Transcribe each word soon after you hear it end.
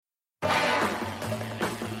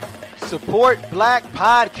Support Black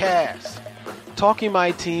Podcasts. Talking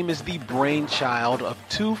My Team is the brainchild of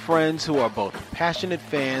two friends who are both passionate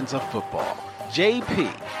fans of football.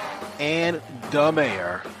 JP and the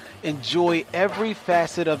Mayor enjoy every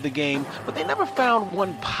facet of the game, but they never found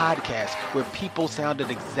one podcast where people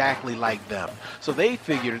sounded exactly like them. So they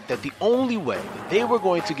figured that the only way that they were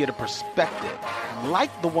going to get a perspective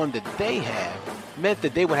like the one that they have meant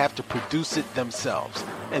that they would have to produce it themselves.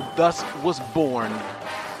 And thus was born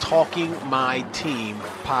Talking My Team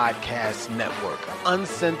Podcast Network.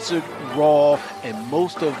 Uncensored, raw, and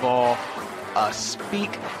most of all, a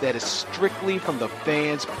speak that is strictly from the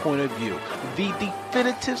fans' point of view. The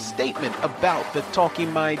definitive statement about the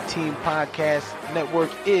Talking My Team Podcast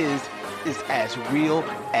Network is as real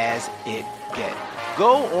as it gets.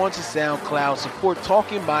 Go on to SoundCloud, support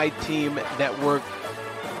Talking My Team Network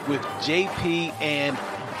with JP and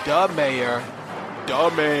the Mayor,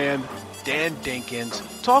 the Man, Dan Dinkins,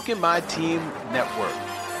 Talking My Team Network.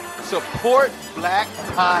 Support Black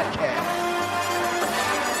Podcasts.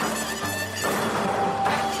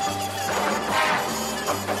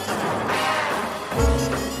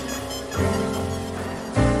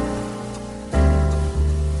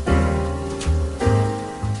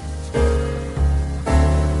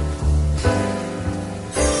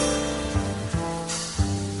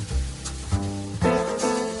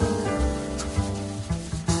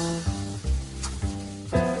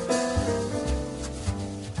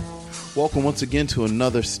 Welcome once again to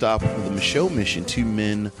another stop of the Michaud Mission. 2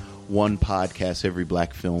 men, 1 podcast, every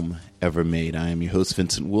black film ever made. I am your host,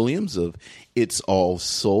 Vincent Williams of It's All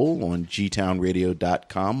Soul on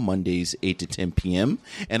gtownradio.com, Mondays 8 to 10 p.m.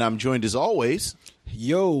 And I'm joined as always.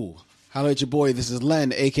 Yo, holla at your boy. This is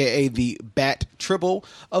Len, a.k.a. the Bat Tribble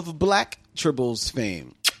of Black Tribbles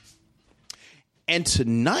fame. And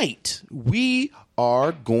tonight we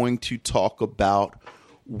are going to talk about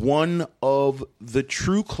one of the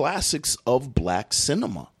true classics of black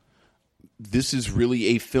cinema. This is really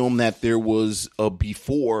a film that there was a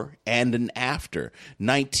before and an after.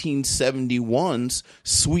 1971's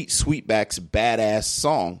Sweetback's Baadasssss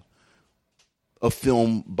Song, a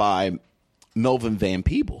film by Melvin Van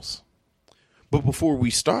Peebles. But before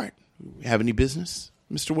we start, have any business,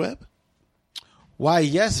 Mr. Webb? Why,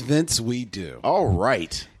 yes, Vince, we do. All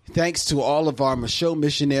right. Thanks to all of our Michaud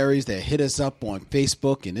missionaries that hit us up on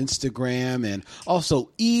Facebook and Instagram, and also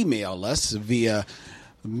email us via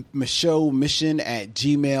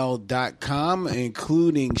michaudmission@gmail.com,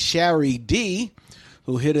 including Shari D,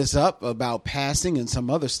 who hit us up about passing and some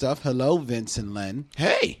other stuff. Hello, Vince and Len.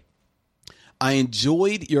 Hey. I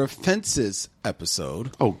enjoyed your Fences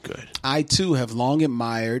episode. Oh, good. I, too, have long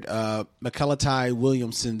admired Macaulay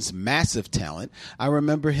Williamson's massive talent. I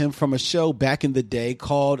remember him from a show back in the day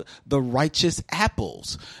called The Righteous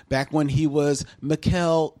Apples, back when he was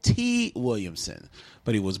Michael T. Williamson.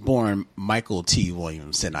 But he was born Michael T.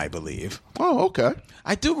 Williamson, I believe. Oh, okay.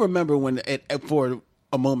 I do remember when, for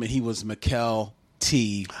a moment, he was Michael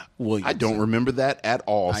T. Williamson. I don't remember that at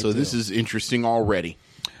all, so this is interesting already.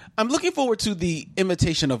 I'm looking forward to the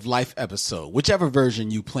Imitation of Life episode, whichever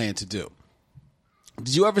version you plan to do.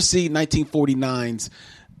 Did you ever see 1949's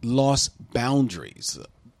Lost Boundaries,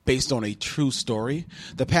 based on a true story?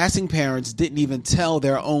 The passing parents didn't even tell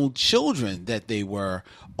their own children that they were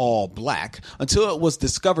all black until it was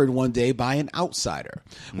discovered one day by an outsider.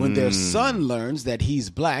 When their son learns that he's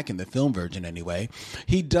black, in the film version anyway,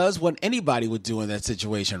 he does what anybody would do in that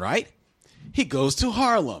situation, right? He goes to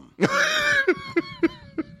Harlem.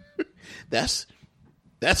 That's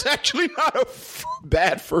actually not a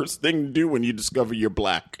bad first thing to do when you discover you're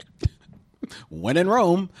black. When in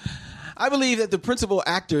Rome. I believe that the principal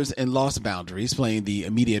actors in Lost Boundaries, playing the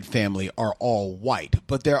immediate family, are all white,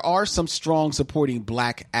 but there are some strong supporting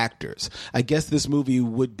black actors. I guess this movie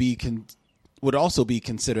would also be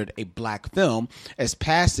considered a black film, as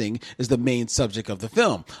passing is the main subject of the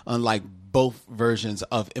film, unlike both versions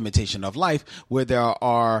of Imitation of Life, where there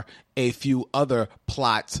are a few other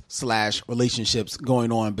plots/relationships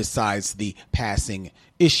going on besides the passing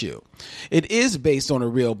issue. It is based on a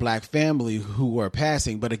real black family who are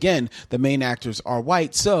passing, but again, the main actors are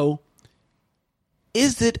white, so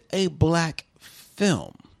is it a black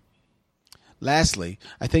film? Lastly,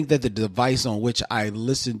 I think that the device on which I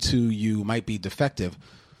listened to you might be defective.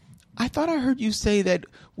 I thought I heard you say that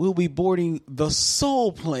we'll be boarding the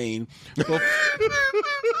Soul plane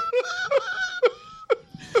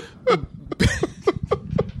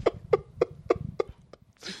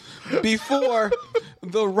before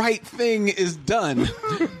the right thing is done.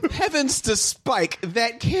 Heavens to Spike,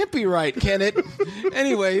 that can't be right, can it?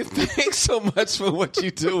 Anyway, thanks so much for what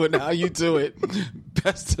you do and how you do it.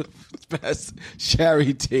 best,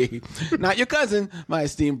 Sherry T. Not your cousin, my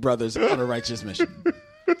esteemed brothers on a righteous mission.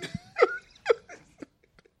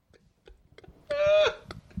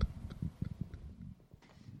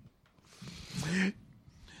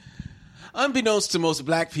 Unbeknownst to most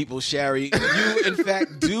black people, Sherry, you in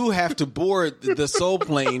fact do have to board the soul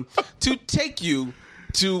plane to take you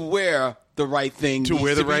to where the right thing to needs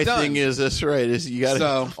where the to be right done. thing is. That's right. You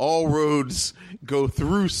got all roads go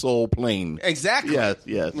through Soul Plane. Exactly. Yes.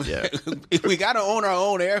 We got to own our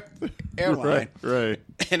own airline. Right.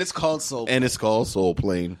 And it's called Soul Plane. And it's called Soul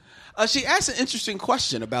Plane. She asked an interesting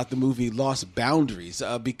question about the movie Lost Boundaries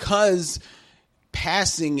because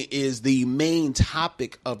passing is the main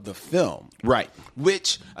topic of the film. Right.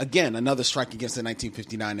 Which, again, another strike against the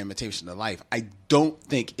 1959 Imitation of Life. I don't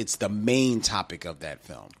think it's the main topic of that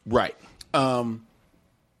film. Right.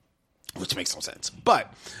 Which makes no sense.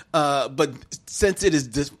 But since it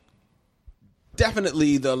is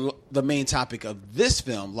definitely the main topic of this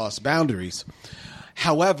film, Lost Boundaries,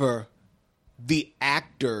 however, the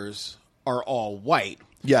actors are all white.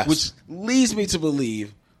 Yes. Which leads me to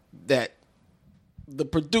believe that the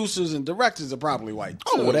producers and directors are probably white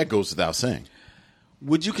too. Oh, well, that goes without saying.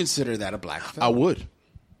 Would you consider that a black film? I would.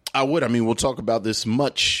 I mean, we'll talk about this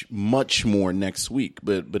much more next week.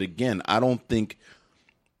 But again, I don't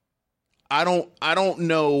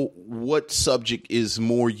know what subject is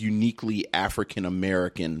more uniquely African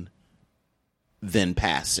American than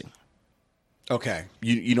passing. Okay.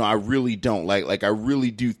 I really don't. Like I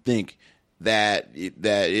really do think that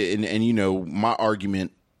my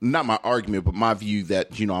argument, not my argument, but my view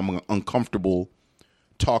that, I'm uncomfortable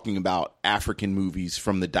talking about African movies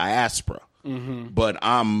from the diaspora. Mm-hmm. But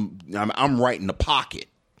I'm right in the pocket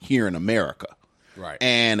here in America. Right.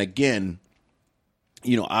 And again,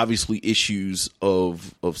 obviously issues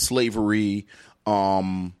of slavery.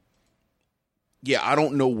 I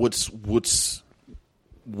don't know what's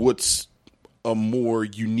a more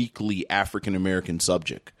uniquely African American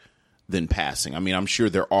subject than passing. I mean, I'm sure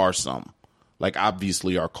there are some. Like,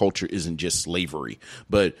 obviously, our culture isn't just slavery,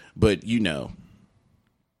 but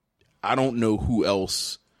I don't know who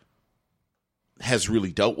else has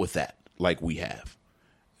really dealt with that like we have.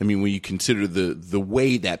 I mean, when you consider the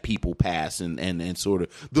way that people pass and sort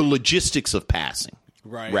of the logistics of passing,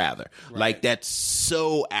 right. Like, that's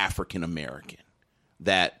so African American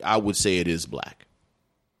that I would say it is black,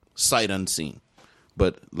 sight unseen.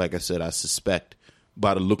 But like I said, I suspect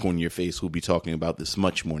by the look on your face, we'll be talking about this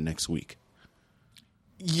much more next week.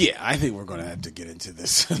 Yeah, I think we're going to have to get into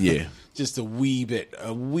this. Yeah. Just a wee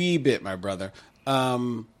bit, my brother.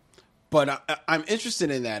 But I'm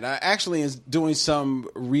interested in that. I actually is doing some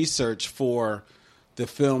research for the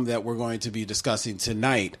film that we're going to be discussing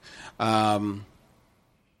tonight.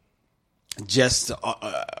 Just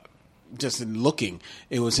in looking,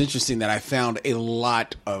 it was interesting that I found a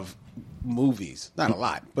lot of movies, not a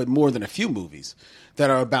lot, but more than a few movies that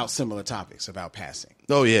are about similar topics, about passing.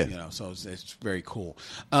 Oh, yeah. So it's very cool.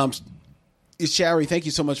 Sherry, thank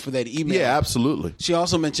you so much for that email. Yeah, absolutely. She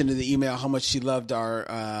also mentioned in the email how much she loved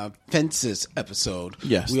our Fences episode.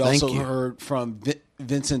 Yes, we thank also you. heard from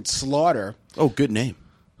Vincent Slaughter. Oh, good name.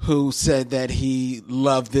 Who said that he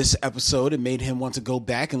loved this episode and made him want to go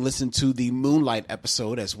back and listen to the Moonlight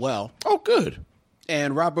episode as well. Oh, good.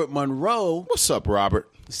 And Robert Monroe. What's up, Robert?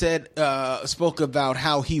 Spoke about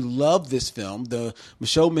how he loved this film. The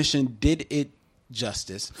Michaud Mission did it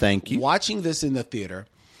justice. Thank you. Watching this in the theater,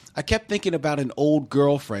 I kept thinking about an old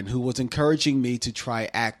girlfriend who was encouraging me to try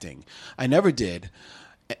acting. I never did.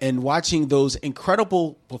 And watching those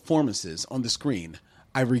incredible performances on the screen,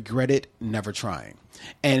 I regretted never trying.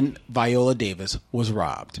 And Viola Davis was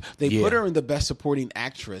robbed. They put her in the Best Supporting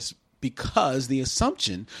Actress because the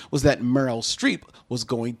assumption was that Meryl Streep was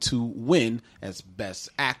going to win as Best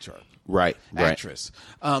Actress. But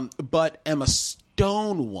Emma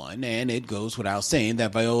Stone won, and it goes without saying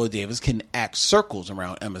that Viola Davis can act circles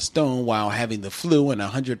around Emma Stone while having the flu and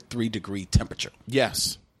 103-degree temperature.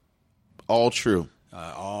 Yes. All true.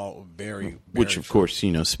 All very, very Which, of true. course,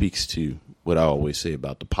 speaks to what I always say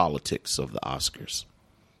about the politics of the Oscars.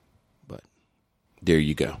 But there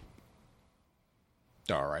you go.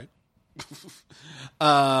 All right.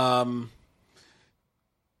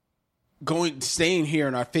 Staying here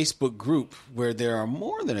in our Facebook group where there are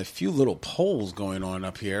more than a few little polls going on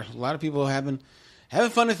up here. A lot of people having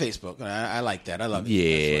fun at Facebook. I like that. I love it. Yeah.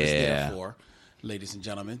 That's what it's there for, ladies and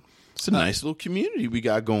gentlemen. It's a nice little community we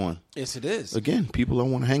got going. Yes, it is. Again, people I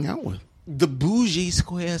want to hang out with. The Bougie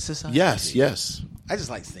Square Society. Yes. I just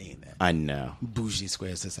like saying that. I know. Bougie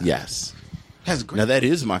Square Society. Yes. That's great. Now, that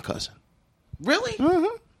is my cousin. Really?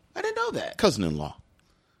 Uh-huh. I didn't know that. Cousin-in-law.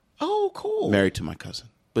 Oh, cool. Married to my cousin,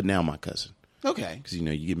 but now my cousin. Okay. Because,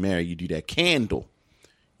 you get married, you do that candle.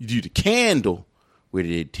 You do the candle where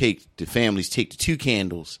the families take the 2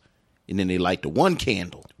 candles and then they light the 1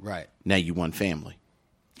 candle. Right. Now you one family.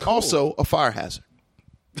 Cool. Also a fire hazard.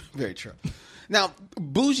 Very true. Now,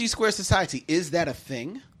 Bougie Square Society, is that a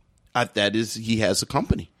thing? That is, he has a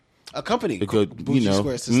company. A company, Bougie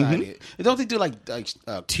Square Society. Don't they do like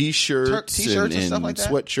T-shirts, T-shirts and stuff like that?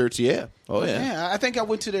 Sweatshirts, yeah. Oh, yeah. Yeah, I think I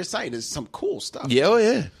went to their site. There's some cool stuff. Yeah, oh,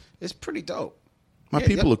 yeah. It's pretty dope. My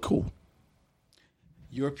people are cool.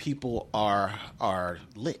 Your people are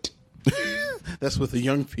lit. That's what the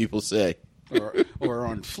young people say. or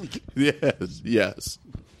on fleek. Yes.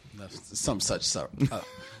 Some such sort.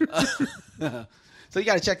 So you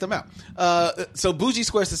got to check them out. So Bougie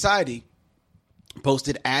Square Society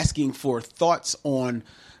posted asking for thoughts on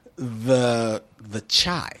the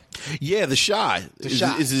chai. Yeah, the shy. Is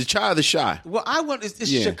it the chai or the shy? Well, it's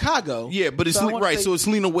Chicago. Yeah, but it's right. So it's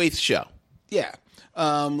Lena Waithe's show. Yeah,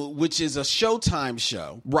 which is a Showtime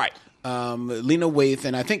show. Right. Lena Waithe,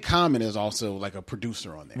 and I think Common is also like a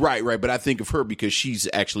producer on there. Right. But I think of her because she's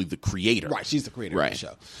actually the creator. Right, she's the creator of the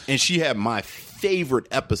show. And she had my favorite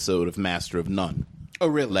episode of Master of None. Oh,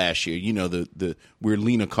 really? Last year, the where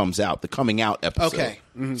Lena comes out, the coming out episode. Okay.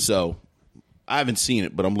 Mm-hmm. So I haven't seen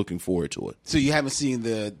it, but I'm looking forward to it. So you haven't seen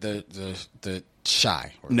the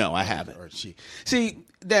Shy? No, I haven't. Or she. See,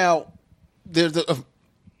 now there's a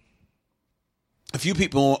few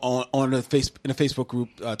people on the Facebook group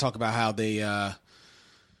talk about how they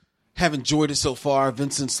have enjoyed it so far.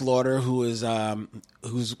 Vincent Slaughter, who's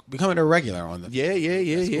becoming a regular on the school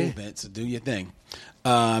event, so do your thing.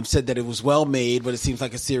 Said that it was well made, but it seems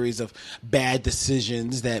like a series of bad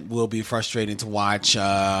decisions that will be frustrating to watch.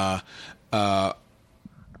 Varanja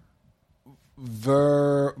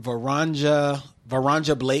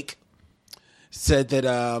Blake said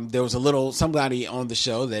that there was somebody on the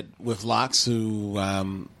show that with locks who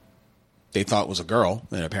they thought was a girl,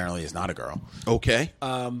 and apparently is not a girl. Okay.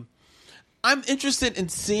 I'm interested in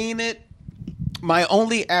seeing it. My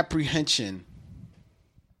apprehension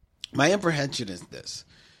is this.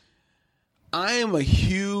 I am a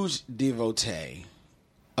huge devotee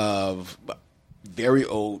of very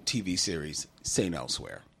old TV series, St.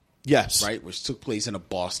 Elsewhere. Yes. Right? Which took place in a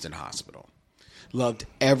Boston hospital. Loved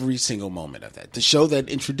every single moment of that. The show that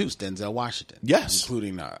introduced Denzel Washington. Yes.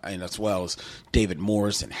 Including, and as well as David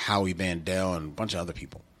Morse and Howie Mandel and a bunch of other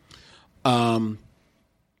people.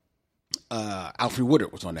 Alfred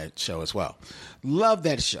Woodard was on that show as well. Love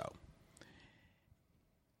that show.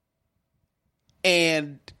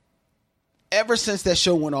 And ever since that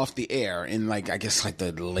show went off the air in the late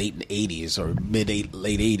 80s or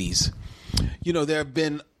late 80s, there have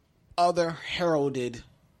been other heralded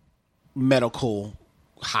medical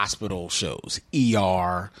hospital shows.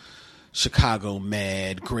 ER, Chicago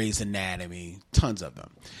Med, Grey's Anatomy, tons of them.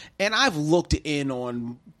 And I've looked in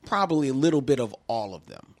on probably a little bit of all of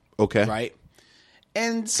them. Okay. Right?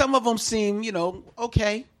 And some of them seem,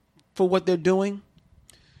 okay for what they're doing.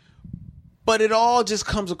 But it all just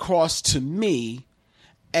comes across to me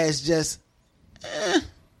as just,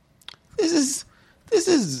 this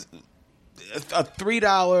is a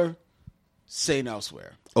 $3 St.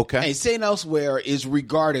 Elsewhere. Okay. And St. Elsewhere is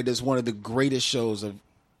regarded as one of the greatest shows of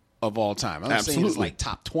all time. I'm not saying it's like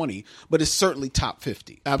top 20, but it's certainly top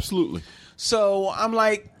 50. Absolutely. So I'm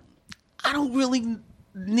like, I don't really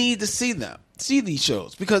need to see these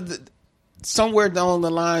shows because somewhere down the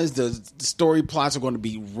lines, the story plots are going to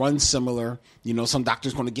be run similar. Some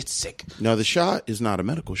doctor's going to get sick. No, The Shot is not a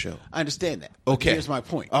medical show. I understand that. Okay. Here's my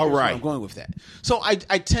point. All right. I'm going with that. So I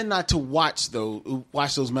tend not to watch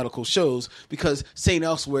those medical shows because St.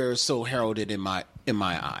 Elsewhere is so heralded in my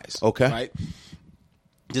eyes. Okay. Right?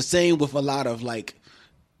 The same with a lot of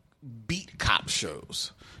beat cop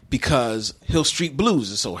shows because Hill Street Blues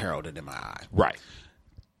is so heralded in my eye. Right.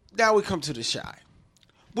 Now we come to The Shy,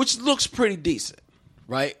 which looks pretty decent,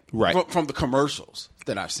 right? Right. From the commercials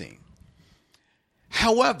that I've seen.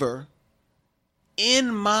 However,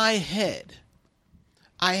 in my head,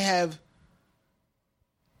 I have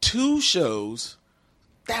 2 shows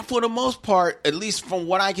that, for the most part, at least from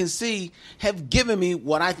what I can see, have given me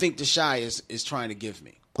what I think The Shy is trying to give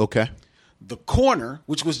me. Okay. The Corner,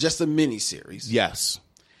 which was just a miniseries. Yes.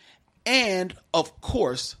 And, of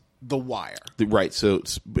course, The Wire. Right. So,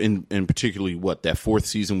 it's in particularly that 4th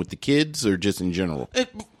season with the kids, or just in general?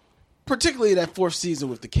 Particularly that 4th season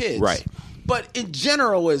with the kids. Right. But in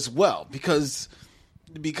general as well, because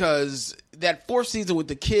that 4th season with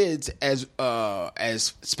the kids, as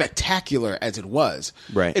spectacular as it was,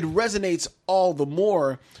 right, it resonates all the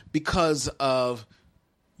more because of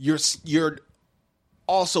your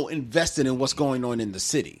also invested in what's going on in the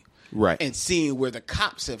city. Right. And seeing where the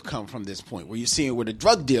cops have come from this point, where you're seeing where the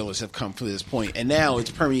drug dealers have come from this point, and now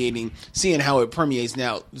it's permeating, seeing how it permeates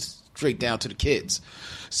now straight down to the kids.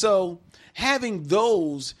 So having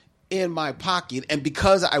those in my pocket, and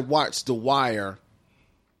because I watch The Wire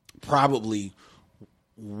probably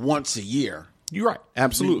once a year. You're right.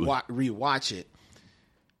 Absolutely. Rewatch it.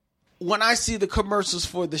 When I see the commercials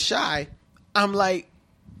for The Chi, I'm like,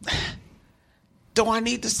 do I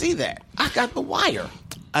need to see that? I got The Wire.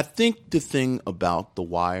 I think the thing about The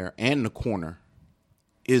Wire and The Corner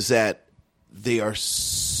is that they are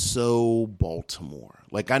so Baltimore.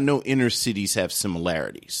 Like, I know inner cities have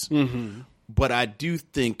similarities, but I do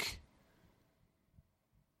think,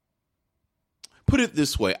 put it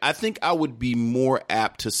this way, I think I would be more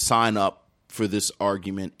apt to sign up for this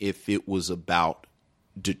argument if it was about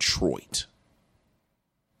Detroit.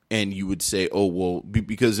 And you would say, oh, well,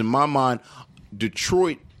 because in my mind,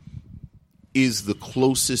 Detroit is the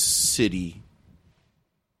closest city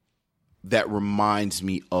that reminds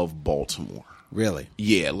me of Baltimore. Really?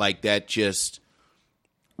 Yeah, like that just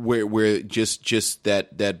where just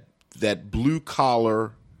that blue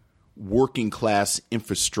collar working class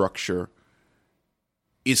infrastructure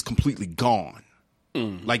is completely gone.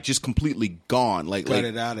 Like just completely gone. Like Cut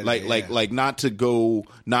it out of like there, like yeah. like not to go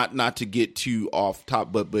not to get too off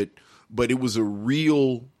top, but it was a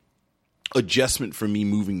real adjustment for me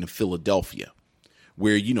moving to Philadelphia,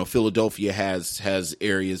 where, you know, Philadelphia has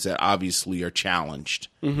areas that obviously are challenged,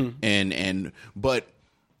 but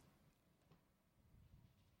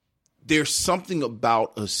there's something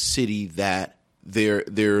about a city that there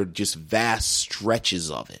are just vast stretches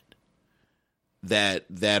of it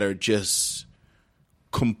that are just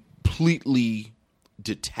completely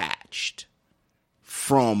detached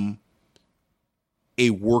from a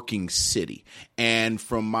working city. And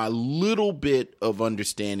from my little bit of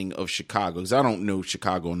understanding of Chicago, because I don't know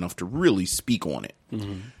Chicago enough to really speak on it,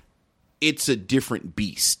 it's a different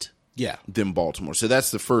beast than Baltimore. So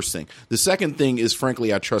that's the first thing. The second thing is,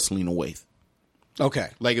 frankly, I trust Lena Waithe. Okay.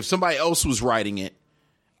 Like, if somebody else was writing it,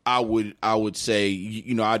 I would say,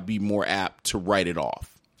 you know, I'd be more apt to write it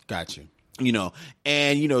off. Got you. You know,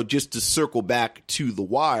 and, you know, just to circle back to The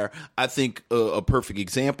Wire, I think a perfect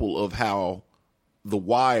example of how The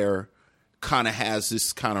Wire kind of has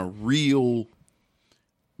this kind of real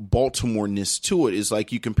Baltimore-ness to it is,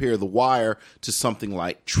 like, you compare The Wire to something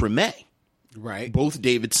like Treme. Right. Both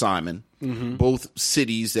David Simon, both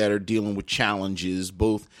cities that are dealing with challenges,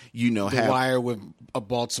 both, you know, The Wire with a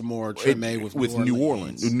Baltimore, Treme with New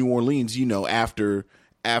Orleans. New Orleans, you know, after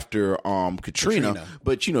Katrina.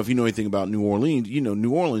 But, you know, if you know anything about New Orleans, you know,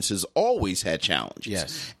 New Orleans has always had challenges.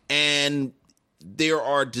 Yes. And there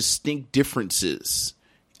are distinct differences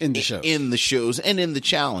in the shows and in the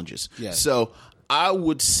challenges. Yes. So I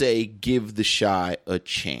would say give The Chi a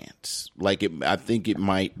chance. Like, I think it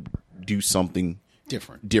might do something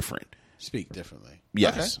different. Speak differently.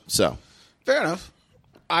 Yes. Okay. So fair enough.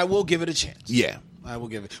 I will give it a chance. Yeah. I will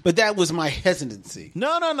give it. But that was my hesitancy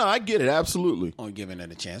No, I get it. Absolutely. on giving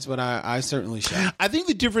it a chance. But I certainly shall. I think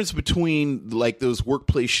the difference between, like, those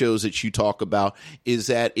workplace shows that you talk about is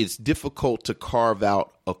that it's difficult to carve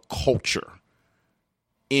out a culture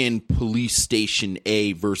in Police Station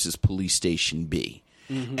A versus Police Station B.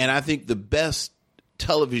 And I think the best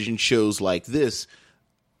television shows like this,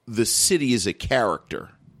 the city is a character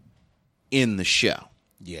in the show.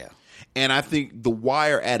 Yeah. And I think The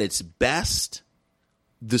Wire at its best,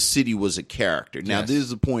 the city was a character. Now, Yes. this is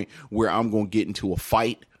the point where I'm going to get into a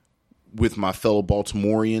fight with my fellow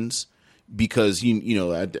Baltimoreans because, you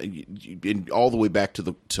know, and all the way back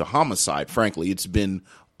to Homicide, frankly, it's been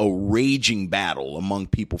a raging battle among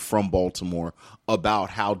people from Baltimore about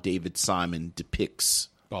how David Simon depicts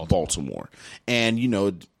Baltimore. And, you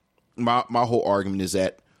know, my whole argument is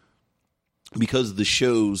that because the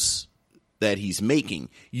shows that he's making,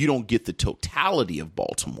 you don't get the totality of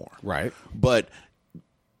Baltimore. Right. But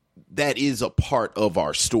that is a part of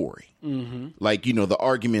our story. Like, you know, the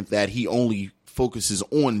argument that he only focuses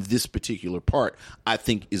on this particular part, I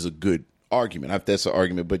think is a good argument. That's an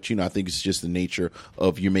argument, but, you know, I think it's just the nature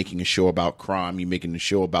of you're making a show about crime, you're making a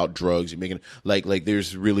show about drugs, you're making like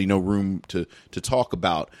there's really no room to talk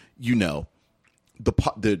about, you know,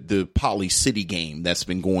 the Poly City game that's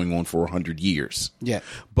been going on for 100 years. Yeah.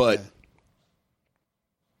 But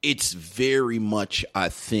it's very much, I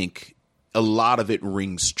think, a lot of it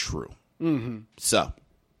rings true. So,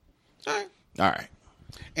 all right.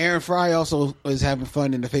 Aaron Fry also is having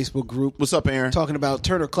fun in the Facebook group. What's up, Aaron? Talking about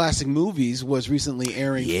Turner Classic Movies was recently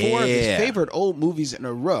airing 4 of his favorite old movies in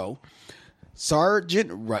a row. Sergeant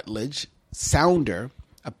Rutledge, Sounder,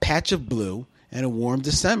 A Patch of Blue, and a warm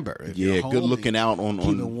December. If you're home, good looking out on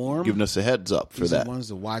keep it warm. Giving us a heads up for These that. are ones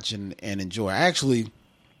to watch and enjoy. Actually,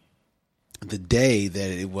 the day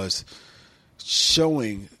that it was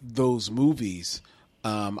showing those movies,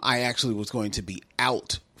 I actually was going to be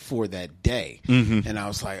out for that day, and I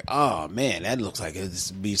was like, "Oh man, that looks like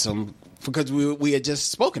it's be some." Because we had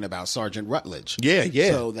just spoken about Sergeant Rutledge, Yeah.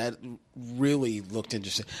 So that really looked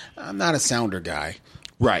interesting. I'm not a Sounder guy,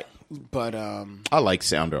 Right. but I like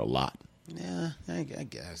Sounder a lot. yeah, I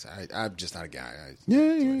guess I'm just not a guy.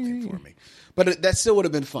 Yeah. For me, but that still would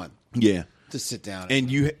have been fun. Yeah. To sit down. And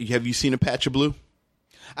have you seen A Patch of Blue?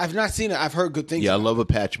 I've not seen it. I've heard good things. Yeah, I about love A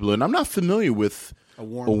Patch of Blue, and I'm not familiar with A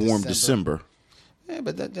Warm December. Yeah,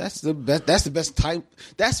 but that's the best. That's the best type.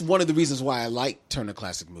 That's one of the reasons why I like Turner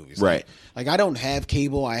Classic Movies. Right. Like I don't have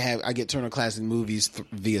cable. I get Turner Classic Movies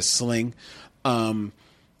via Sling, and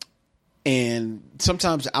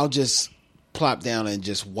sometimes I'll just plop down and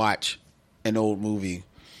just watch an old movie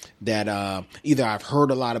that either I've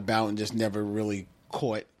heard a lot about and just never really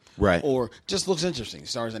caught, Right. or just looks interesting.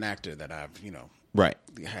 Stars an actor that I've Right.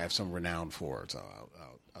 have some renown for, so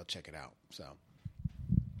I'll check it out. So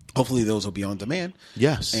hopefully those will be on demand.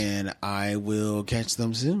 Yes. And I will catch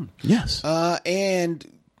them soon. Yes. And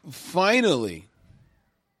finally,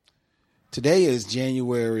 today is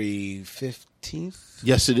January 15th.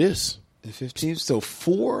 Yes, it is. The 15th. So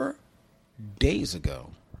 4 days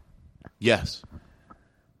ago, Yes.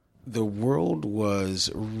 the world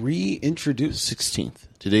was reintroduced. 16th.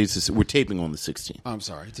 We're taping on the 16th. I'm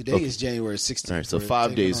sorry. Today is January 16th. All right, so We're 5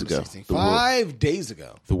 taping days on the ago. 16th. 5 days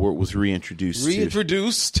ago. The world was reintroduced.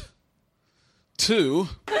 Reintroduced to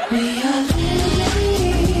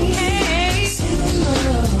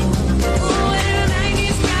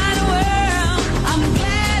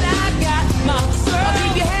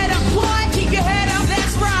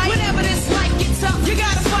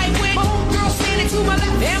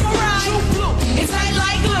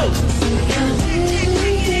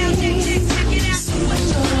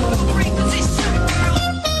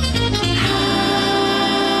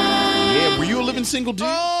Yeah, were you a living single dude?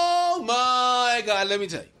 Oh my God, let me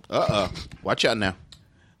tell you. Watch out now.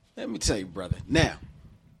 Let me tell you, brother. Now,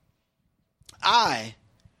 I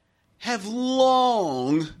have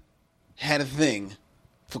long had a thing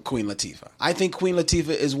for Queen Latifah. I think Queen Latifah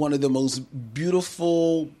is one of the most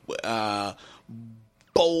beautiful,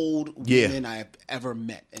 bold women I have ever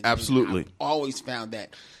met. And Absolutely. I've always found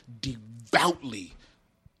that devoutly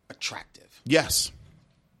attractive. Yes.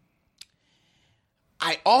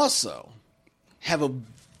 I also have a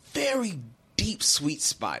very deep sweet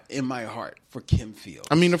spot in my heart for Kim Fields.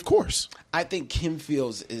 I mean, of course. I think Kim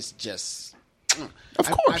Fields is just Of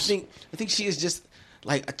course. I think she is just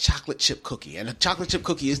like a chocolate chip cookie, and a chocolate chip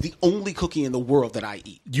cookie is the only cookie in the world that I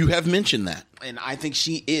eat. You have mentioned that. And I think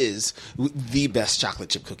she is the best chocolate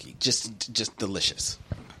chip cookie. Just delicious.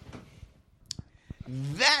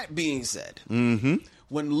 That being said,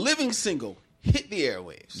 when Living Single hit the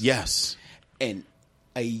airwaves, Yes. and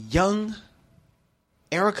a young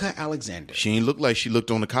Erica Alexander. She ain't look like she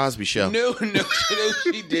looked on the Cosby Show. No,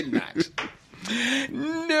 she did not.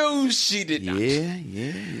 No, she did not.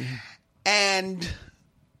 Yeah. And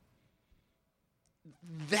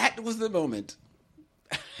that was the moment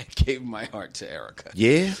I gave my heart to Erica.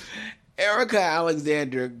 Yeah. Erica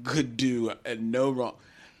Alexander could do no wrong.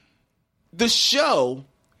 The show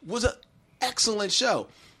was an excellent show.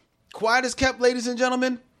 Quiet as kept, ladies and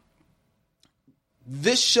gentlemen.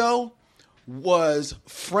 This show was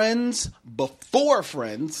Friends before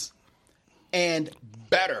Friends and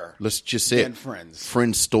better. Let's just say than it. Friends.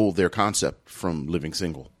 Friends stole their concept from Living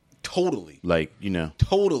Single. Totally. Like,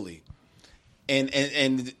 Totally. And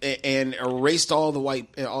erased all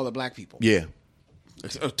the black people. Yeah.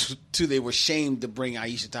 Till they were shamed to bring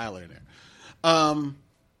Aisha Tyler in there.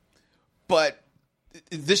 But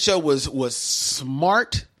this show was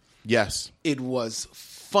smart. Yes. It was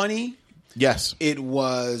funny. Yes. It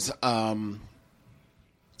was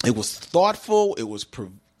thoughtful. It was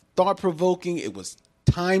thought-provoking. It was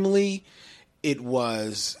timely. It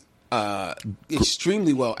was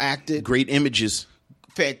extremely well acted. Great images.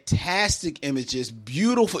 Fantastic images.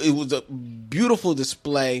 Beautiful. It was a beautiful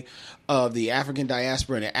display of the African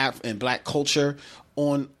diaspora and black culture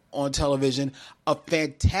on television. A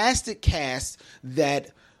fantastic cast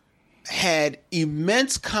that had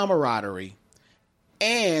immense camaraderie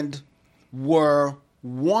and were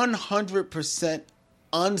 100%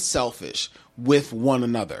 unselfish with one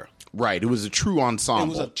another. Right. It was a true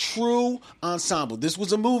ensemble. It was a true ensemble. This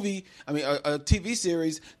was a movie, a TV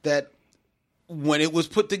series that when it was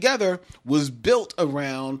put together, was built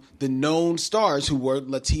around the known stars who were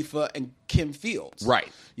Latifah and Kim Fields. Right.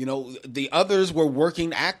 You know, the others were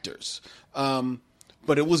working actors.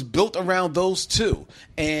 But it was built around those two.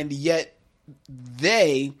 And yet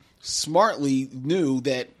they smartly knew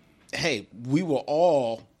that, hey, we will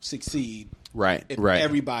all succeed if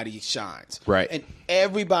everybody shines. Right. And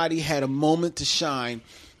everybody had a moment to shine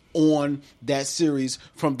on that series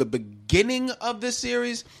from the beginning of the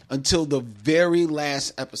series until the very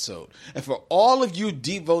last episode. And for all of you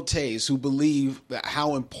devotees who believe that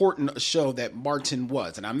how important a show that Martin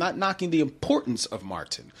was, and I'm not knocking the importance of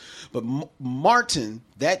Martin, but Martin,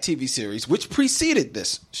 that TV series, which preceded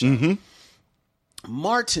this show,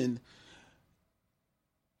 Martin,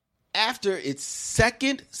 after its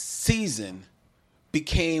second season,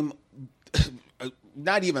 became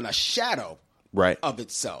not even a shadow of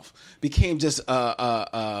itself, became just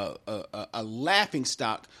a laughing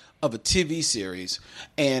stock of a TV series.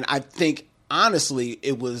 And I think, honestly,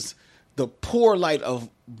 it was the poor light of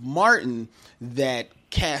Martin that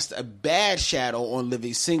cast a bad shadow on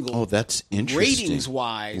Living Single. Oh, that's interesting.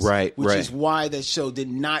 Ratings-wise, which is why that show did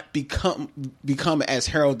not become as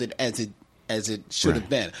heralded as it should have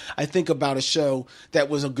been. I think about a show that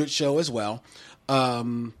was a good show as well,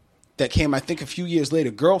 that came, I think, a few years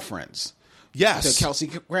later, Girlfriends. Yes. The Kelsey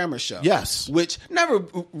Grammer show. Yes. Which never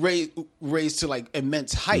raised to like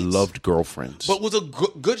immense heights. Loved Girlfriends. But was a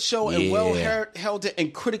good show and well held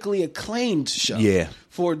and critically acclaimed show. Yeah.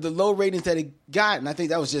 For the low ratings that it got. And I think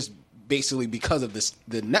that was just basically because of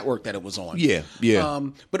the network that it was on. Yeah. Yeah.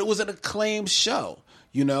 But it was an acclaimed show,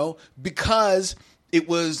 you know, because it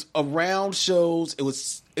was around shows. It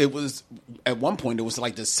was at one point it was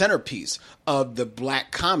like the centerpiece of the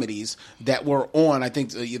black comedies that were on. I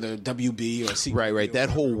think either WB or CB. Right. That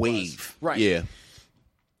whole wave. Right. Yeah.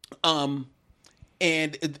 And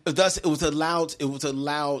thus it was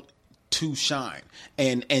allowed to shine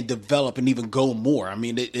and develop and even go more. I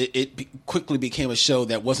mean, it quickly became a show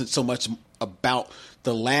that wasn't so much about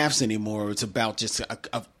the laughs anymore. It's about just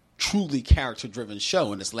a truly character-driven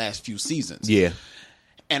show in its last few seasons. Yeah.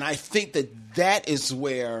 And I think that is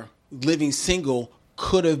where Living Single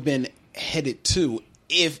could have been headed to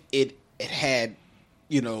if it had,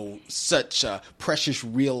 you know, such precious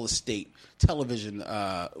real estate television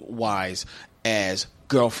wise as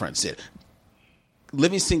Girlfriends did.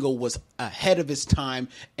 Living Single was ahead of its time,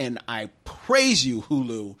 and I praise you,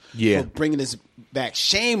 Hulu, for bringing this back.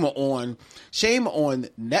 Shame on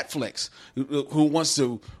Netflix, who wants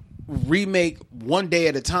to remake One Day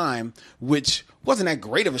at a Time, which wasn't that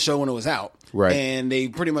great of a show when it was out. Right. And they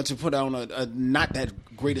pretty much put on a not that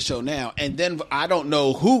great a show now. And then I don't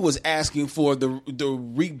know who was asking for the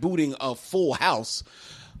rebooting of Full House.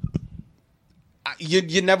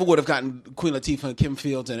 You never would have gotten Queen Latifah and Kim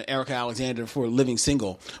Fields and Erica Alexander for Living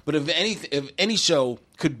Single. But if any show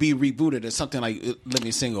could be rebooted as something like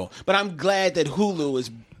Living Single. But I'm glad that Hulu has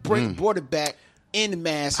brought it back en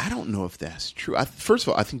masse. I don't know if that's true. First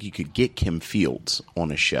of all, I think you could get Kim Fields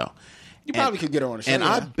on a show. You probably could get her on a show. And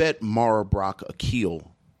I bet Mara Brock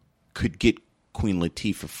Akil could get Queen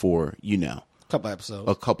Latifah for, you know, a couple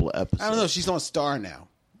episodes. I don't know. She's on Star now.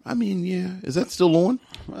 I mean, yeah. Is that still on?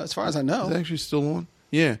 Well, as far as I know. It's actually still on?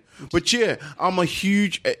 Yeah. But yeah, I'm a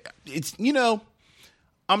huge, it's, you know,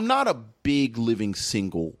 I'm not a big Living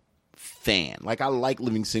Single fan. Like, I like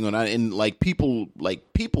Living Single, and like people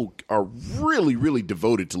are really, really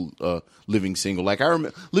devoted to Living Single. Like, I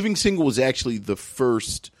remember Living Single was actually the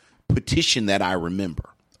first petition that I remember.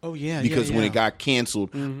 Oh yeah, because when it got canceled,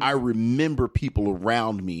 I remember people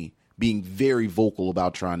around me being very vocal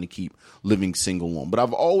about trying to keep Living Single on. But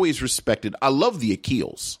I've always respected. I love the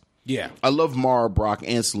Akils. Yeah, I love Mara Brock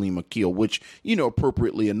and Salim Akil, which, you know,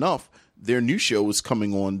 appropriately enough, their new show is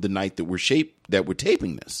coming on the night that we're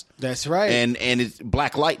taping this. That's right. And it's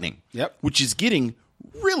Black Lightning. Yep. Which is getting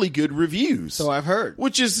really good reviews. So I've heard.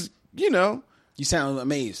 Which is, you know, you sound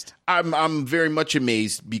amazed. I'm very much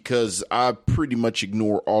amazed because I pretty much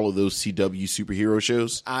ignore all of those CW superhero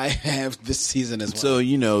shows. I have this season as well. So,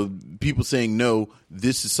 you know, people saying, no,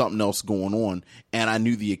 this is something else going on, and I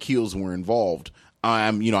knew the Akils were involved. I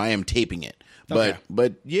am taping it. Okay.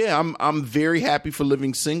 But yeah, I'm very happy for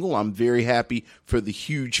Living Single. I'm very happy for the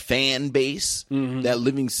huge fan base that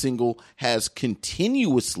Living Single has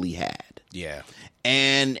continuously had. Yeah.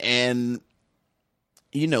 And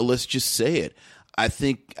you know, let's just say it. I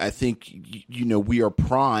think you know, we are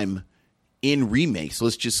prime in remakes.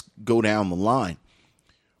 Let's just go down the line.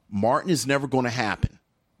 Martin is never going to happen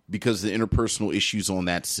because of the interpersonal issues on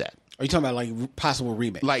that set. Are you talking about like possible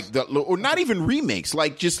remakes? Or not even remakes,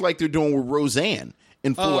 just like they're doing with Roseanne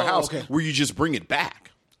in Fuller House, okay. where you just bring it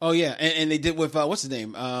back. Oh yeah, and they did with what's his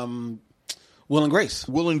name, Will and Grace.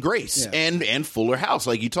 Will and Grace, and Fuller House,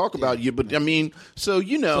 like you talk about. You, but I mean, so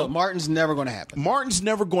Martin's never going to happen. Martin's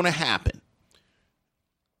never going to happen.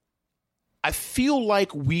 I feel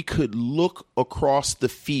like we could look across the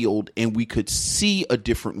field and we could see a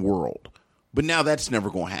different world, but now that's never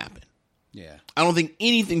going to happen. Yeah, I don't think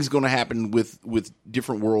anything's going to happen with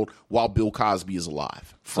different world while Bill Cosby is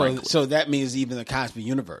alive. Frankly, so that means even the Cosby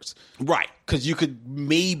universe, right? Because you could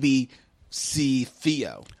maybe see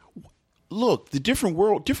Theo. Look, the different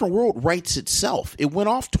world writes itself. It went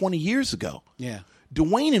off 20 years ago. Yeah,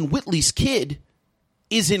 Dwayne and Whitley's kid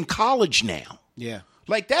is in college now. Yeah.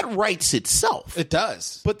 Like, that writes itself. It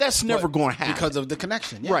does. But that's never going to happen. Because of the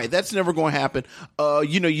connection. Yeah. Right. That's never going to happen.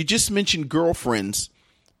 You just mentioned girlfriends.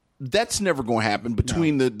 That's never going to happen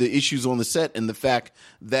between the issues on the set and the fact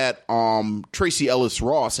that Tracy Ellis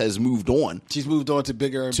Ross has moved on. She's moved on to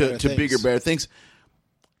bigger and better things. Bigger, better things.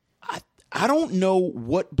 I don't know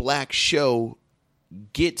what black show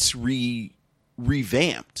gets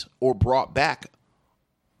revamped or brought back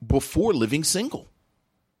before Living Single.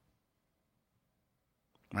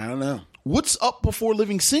 I don't know. What's up before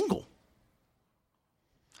Living Single?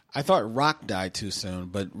 I thought Rock died too soon,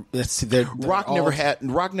 but Rock never had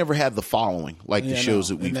the following like the shows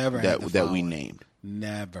that we named.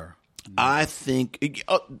 Never. I think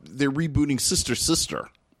they're rebooting Sister.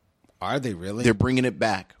 Are they really? They're bringing it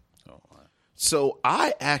back. Oh, wow. So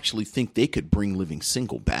I actually think they could bring Living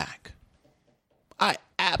Single back.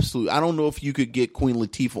 I don't know if you could get Queen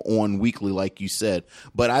Latifah on weekly like you said,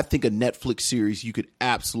 but I think a Netflix series you could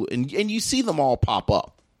absolutely and you see them all pop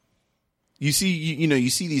up. You see you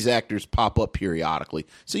see these actors pop up periodically.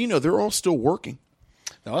 So they're all still working.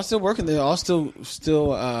 They're all still working. They're all still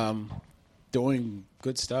doing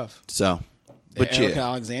good stuff. So, but Erica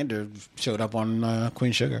Alexander showed up on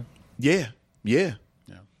Queen Sugar. Yeah.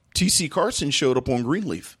 T.C. Carson showed up on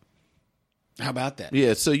Greenleaf. How about that?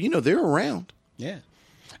 Yeah, so they're around. Yeah.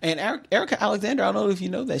 And Erica Alexander, I don't know if you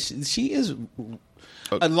know that she is,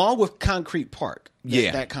 along with Concrete Park,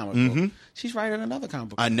 that comic book, she's writing another comic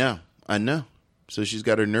book. I know. So she's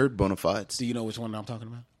got her nerd bona fides. Do you know which one I'm talking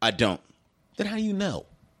about? I don't. Then how do you know?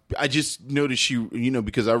 I just noticed she,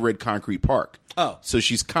 because I read Concrete Park. Oh. So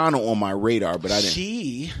she's kind of on my radar, but I didn't.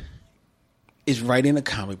 She is writing a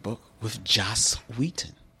comic book with Joss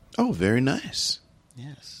Whedon. Oh, very nice.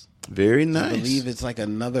 Yes. Very nice. I believe it's like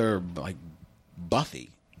another, Buffy.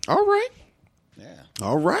 All right. Yeah.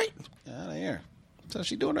 All right. Out of here. So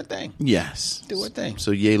she's doing her thing. Yes. Do her thing. So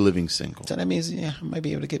yay, Living Single. So that means, I might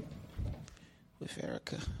be able to get with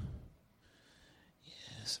Erica.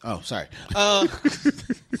 Yes. Oh, sorry. I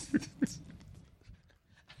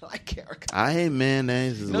like Erica.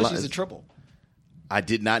 Man, she's a triple. I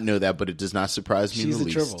did not know that, but it does not surprise me in the least.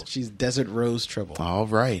 She's a triple. She's Desert Rose triple. All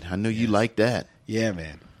right. I know you like that. Yeah,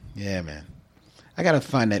 man. I got to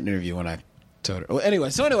find that interview when I told her. Well, anyway.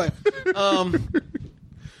 What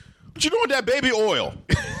you doing with that baby oil?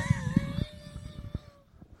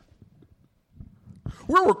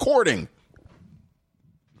 We're recording.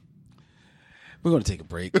 We're going to take a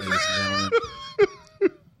break, ladies and gentlemen,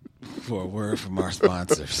 for a word from our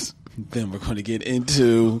sponsors. Then we're going to get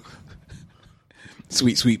into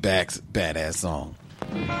Sweetback's badass song.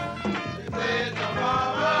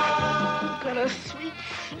 Got a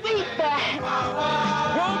Sweetback.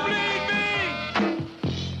 Won't believe me.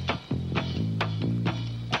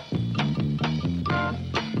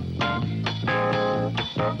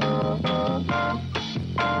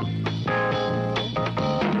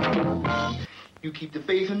 You keep the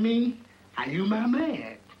faith in me, and you my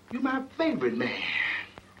man. You my favorite man.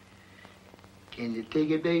 Can you take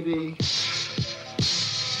it, baby?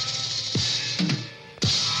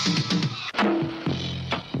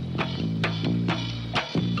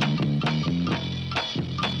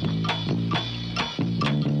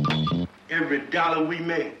 Every dollar we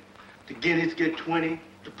make, the Guineas get 20,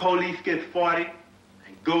 the police get 40,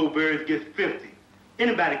 and Goldbergs get 50.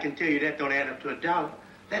 Anybody can tell you that don't add up to $1.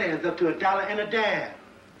 That adds up to $1 and a damn.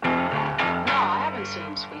 No, I haven't seen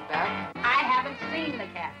him, Sweetback. I haven't seen the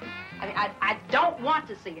cat. I don't want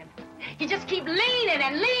to see him. You just keep leaning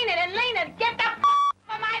and leaning and leaning. Get the off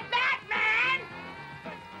my back, man!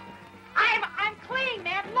 I'm clean,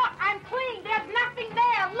 man. Look, I'm clean. There's nothing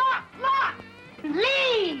there. Look.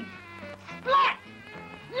 Leave! Split!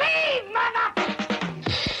 Leave, mother!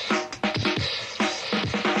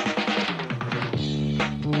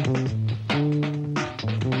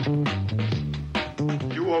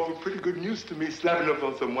 You offer pretty good news to me, slapping up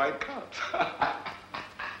on some white cops.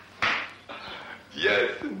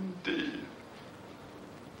 Yes, indeed.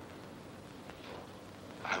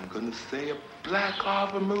 I I'm gonna say a black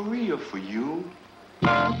Ave Maria for you.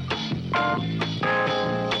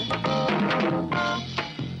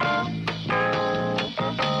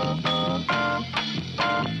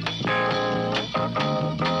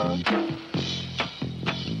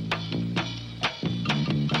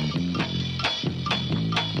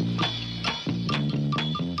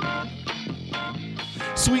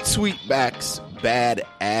 Sweetback's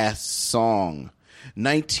Baadasssss song.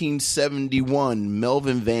 1971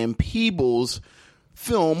 Melvin Van Peebles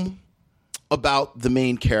film about the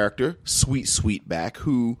main character, Sweetback,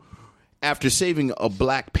 who, after saving a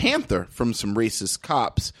Black Panther from some racist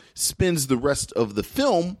cops, spends the rest of the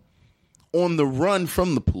film on the run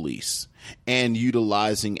from the police and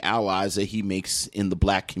utilizing allies that he makes in the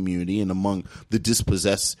black community and among the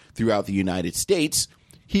dispossessed throughout the United States.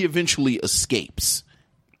 He eventually escapes.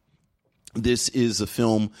 This is a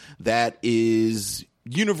film that is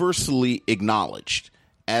universally acknowledged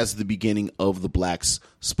as the beginning of the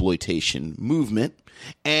blaxploitation movement,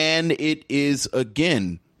 and it is,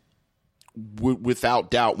 again, without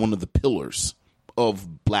doubt, one of the pillars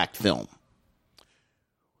of black film.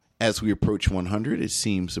 As we approach 100, it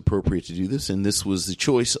seems appropriate to do this, and this was the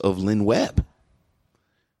choice of Lynn Webb.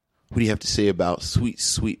 What do you have to say about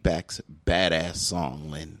Sweetback's Baadasssss song,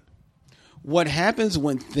 Lynn? What happens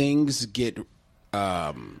when things get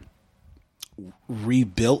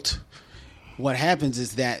rebuilt, what happens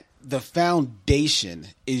is that the foundation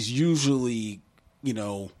is usually,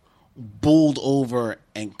 bulled over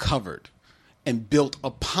and covered and built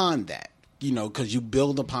upon that, because you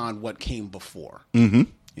build upon what came before. Mm-hmm.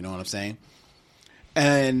 You know what I'm saying?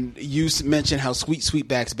 And you mentioned how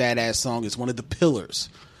Sweetback's Baadasssss song is one of the pillars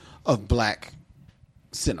of black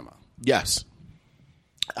cinema. Yes.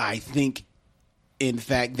 I think, in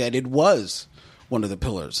fact, that it was one of the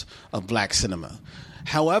pillars of black cinema.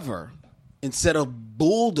 However, instead of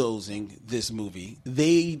bulldozing this movie,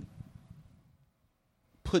 they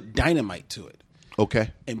put dynamite to it.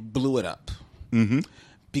 Okay. And blew it up. Mm-hmm.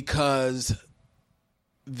 Because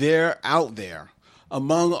they're out there,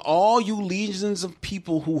 among all you legions of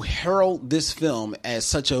people who herald this film as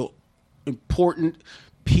such an important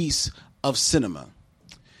piece of cinema,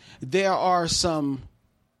 there are some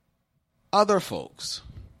other folks,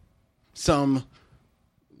 some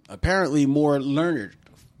apparently more learned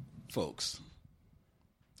folks,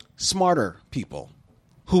 smarter people,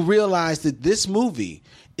 who realize that this movie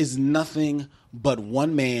is nothing but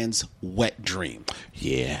one man's wet dream.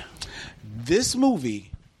 Yeah. This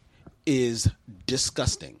movie is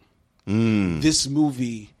disgusting. This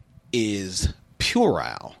movie is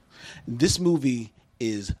puerile. This movie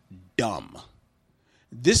is dumb.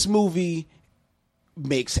 This movie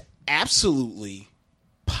makes absolutely,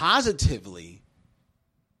 positively,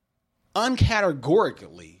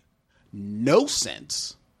 uncategorically no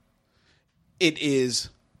sense. It is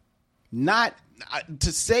not,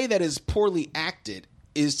 to say that it's poorly acted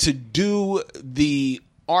is to do the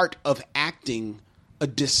art of acting a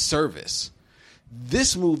disservice.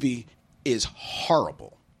 This movie is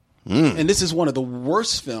horrible. And this is one of the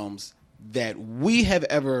worst films that we have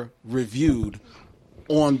ever reviewed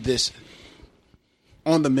on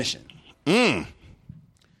the mission. And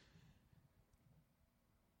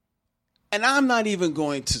I'm not even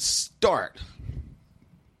going to start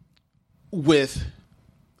with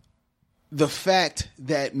the fact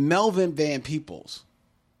that Melvin Van Peebles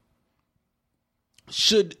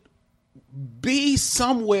should be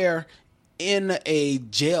somewhere in a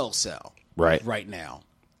jail cell right now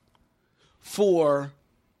for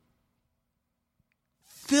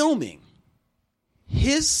filming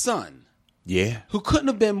his son, who couldn't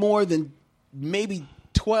have been more than maybe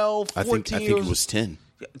 12, 14 I think it was 10.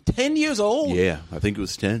 10 years old? Yeah, I think it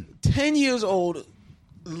was 10. 10 years old,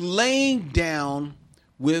 laying down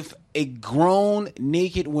with a grown,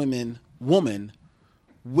 naked woman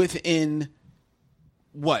within,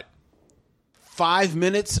 5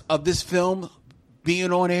 minutes of this film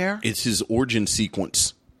being on air? It's his origin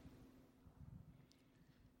sequence.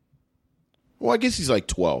 Well, I guess he's like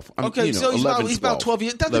 12. Okay, so he's 11, about 12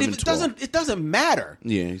 years. It doesn't matter.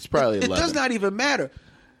 Yeah, he's probably 11. It does not even matter.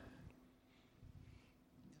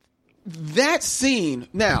 That scene,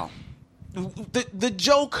 now, the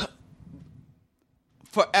joke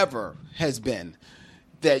forever has been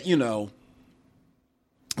that,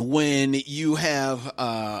 when you have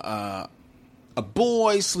a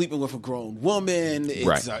boy sleeping with a grown woman,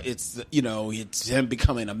 it's him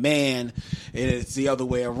becoming a man, and it's the other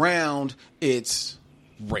way around, it's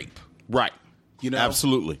rape. Right.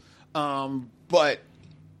 Absolutely. Absolutely. But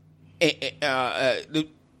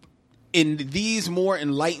in these more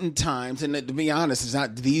enlightened times, and to be honest, it's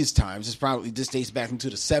not these times. It's probably this dates back into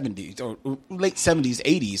the 70s or late 70s,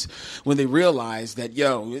 80s, when they realized that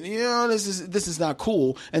this is not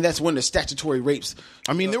cool, and that's when the statutory rapes.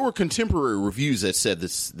 I mean, there were contemporary reviews that said the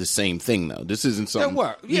same thing, though. This isn't something. There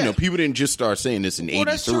were, yeah. People didn't just start saying this in '83.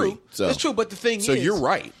 That's true. So that's true. But the thing is, you're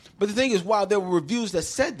right. But the thing is, while there were reviews that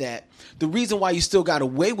said that, the reason why you still got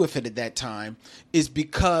away with it at that time is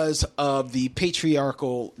because of the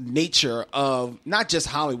patriarchal nature of not just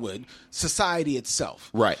Hollywood, society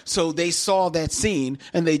itself. Right. So they saw that scene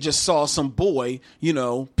and they just saw some boy,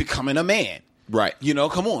 becoming a man. Right.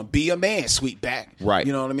 Come on, be a man, Sweetback. Right.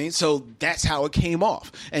 You know what I mean? So that's how it came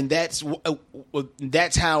off. And that's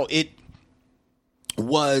how it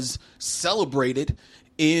was celebrated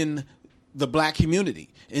in the black community,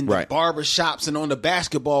 in the barber shops and on the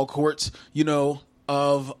basketball courts,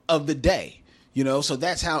 of the day, so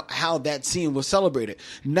that's how that scene was celebrated.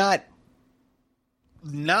 Not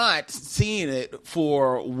seeing it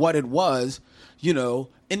for what it was, an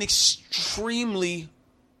extremely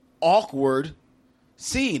awkward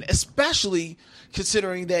scene, especially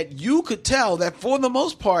considering that you could tell that for the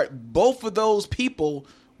most part, both of those people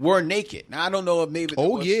were naked. Now, I don't know if maybe there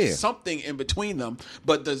was something in between them,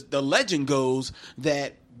 but the legend goes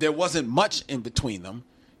that there wasn't much in between them.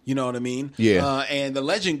 You know what I mean? Yeah. And the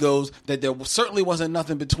legend goes that there certainly wasn't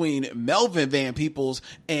nothing between Melvin Van Peebles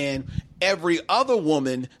and every other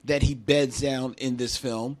woman that he beds down in this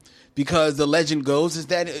film, because the legend goes is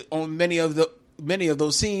that on many of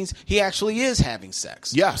those scenes, he actually is having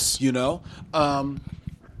sex. Yes.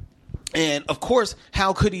 And of course,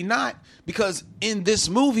 how could he not? Because in this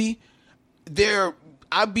movie,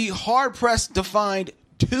 I'd be hard pressed to find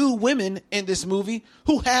two women in this movie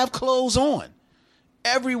who have clothes on.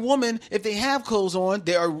 Every woman, if they have clothes on,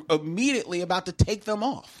 they are immediately about to take them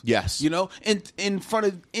off. Yes.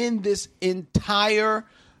 In this entire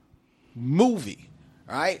movie.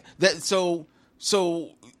 All right. So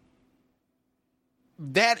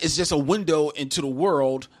that is just a window into the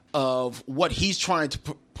world of what he's trying to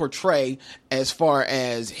portray as far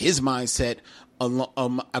as his mindset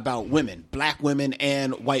about women, black women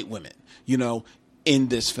and white women, in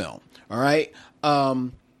this film. All right.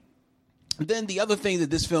 Then the other thing that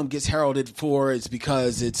this film gets heralded for is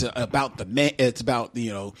because it's about the man. It's about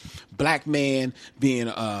black man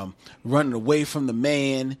being running away from the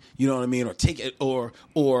man. You know what I mean? Or take it, or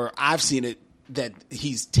I've seen it that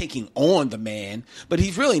he's taking on the man, but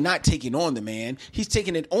he's really not taking on the man. He's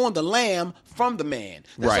taking it on the lamb from the man.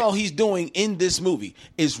 That's all he's doing in this movie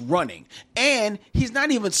is running. And he's not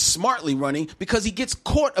even smartly running, because he gets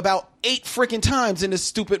caught about 8 freaking times in this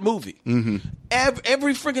stupid movie. Mm-hmm.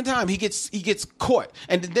 Every freaking time he gets caught.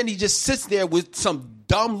 And then he just sits there with some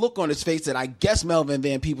dumb look on his face that I guess Melvin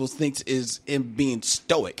Van Peebles thinks is him being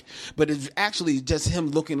stoic, but it's actually just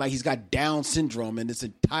him looking like he's got Down syndrome in this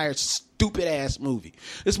entire stupid ass movie.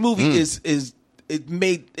 This movie this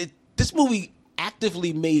movie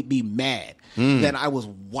actively made me mad that I was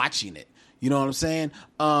watching it. You know what I'm saying?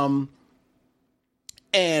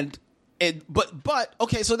 But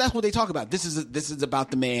okay, so that's what they talk about. This is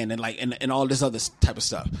about the man and all this other type of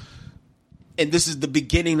stuff. And this is the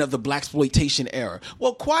beginning of the blaxploitation era.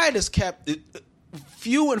 Well, quiet is kept,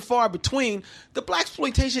 few and far between. The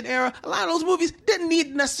blaxploitation era, a lot of those movies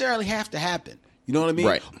didn't necessarily have to happen. You know what I mean?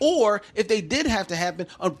 Right. Or if they did have to happen,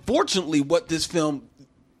 unfortunately, what this film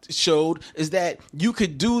showed is that you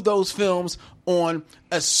could do those films on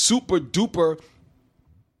a super duper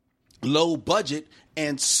low budget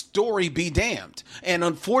and story be damned. And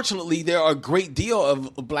unfortunately, there are a great deal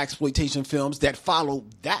of blaxploitation films that follow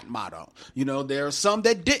that motto. There are some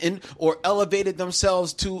that didn't or elevated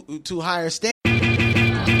themselves to higher standards.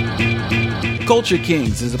 Culture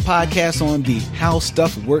Kings is a podcast on the How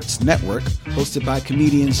Stuff Works network, hosted by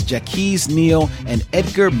comedians Jaquez Neal and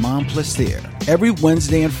Edgar Monplaisir. Every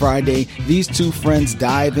Wednesday and Friday, these two friends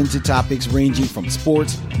dive into topics ranging from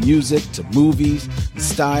sports, music, to movies,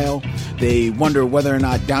 style. They wonder whether or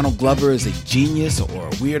not Donald Glover is a genius or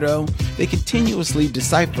a weirdo. They continuously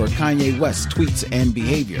decipher Kanye West's tweets and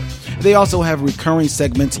behavior. They also have recurring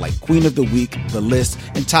segments like Queen of the Week, The List,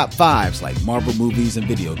 and Top 5s like Marvel movies and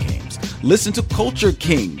video games. Listen to Culture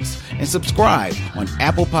Kings and subscribe on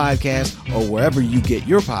Apple Podcasts or wherever you get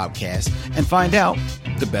your podcasts, and find out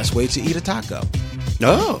the best way to eat a taco.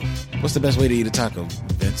 Oh. What's the best way to eat a taco,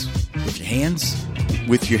 Vince? With your hands?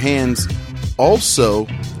 With your hands. Also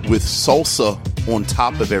with salsa on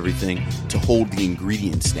top of everything to hold the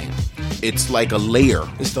ingredients down. It's like a layer.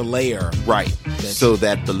 It's the layer. Right. So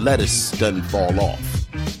that the lettuce doesn't fall off.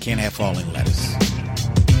 Can't have falling lettuce.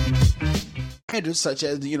 standards, such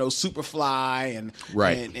as Superfly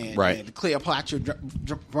and Cleopatra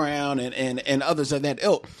Brown and others of that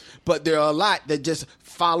ilk. But there are a lot that just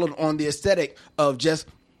followed on the aesthetic of just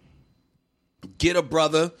get a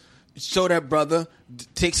brother, show that brother,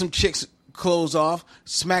 take some chicks' clothes off,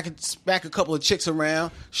 smack a couple of chicks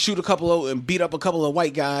around, shoot a couple of and beat up a couple of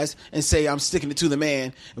white guys, and say I'm sticking it to the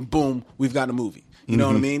man, and boom, we've got a movie. You know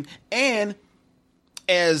what I mean? And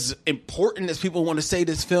as important as people want to say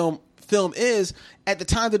this film is, at the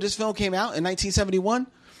time that this film came out in 1971,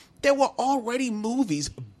 there were already movies,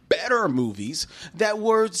 better movies, that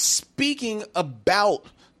were speaking about,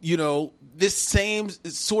 this same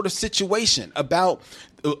sort of situation, about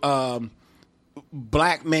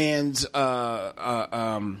black man's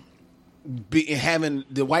having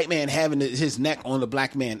the white man having his neck on the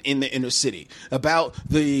black man in the inner city, about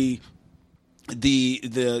the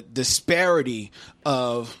disparity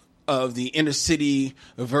of the inner city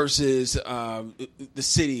versus the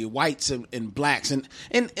city, whites and blacks, and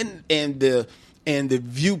the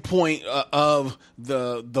viewpoint of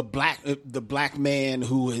the black man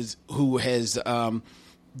who has not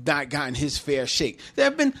gotten his fair shake. There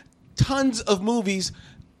have been tons of movies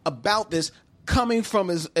about this coming from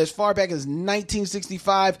as far back as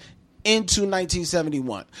 1965 into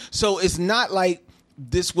 1971. So it's not like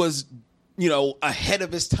this was ahead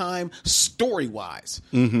of its time story-wise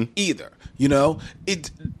either.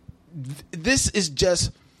 This is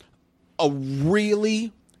just a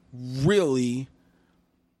really, really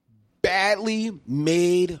badly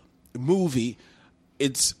made movie.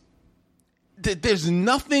 There's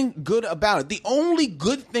nothing good about it. The only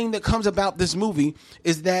good thing that comes about this movie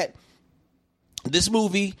is that this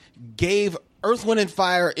movie gave Earth, Wind &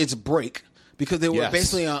 Fire its break, because they were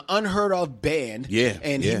basically an unheard of band,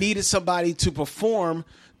 and he needed somebody to perform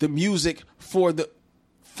the music for the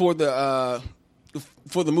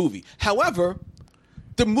movie. However,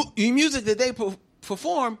 the music that they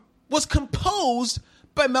performed was composed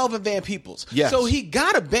by Melvin Van Peebles. Yes. So he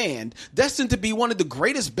got a band destined to be one of the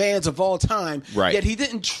greatest bands of all time, yet he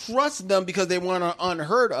didn't trust them because they weren't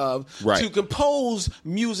unheard of to compose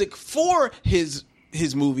music for his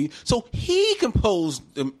movie. So he composed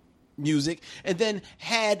the music and then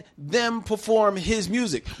had them perform his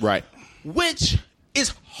music. Right. Which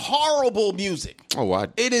is horrible music.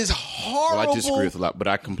 It is horrible. Well, I disagree with a lot, but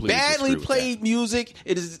I completely badly played music.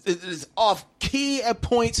 It is off key at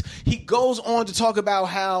points. He goes on to talk about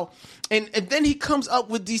how, and then he comes up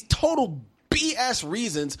with these total BS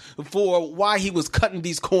reasons for why he was cutting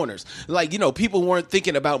these corners. Like, people weren't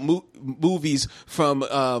thinking about movies from.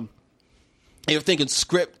 They were thinking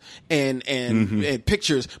script and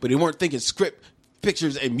pictures, but they weren't thinking script,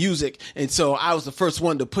 pictures, and music. And so I was the first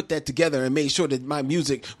one to put that together and made sure that my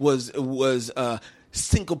music was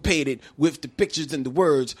syncopated with the pictures and the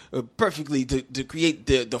words perfectly to create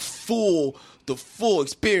the full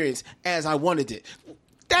experience as I wanted it.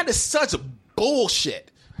 That is such bullshit.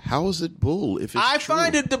 How is it bull if it's I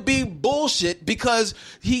find it to be bullshit because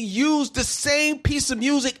he used the same piece of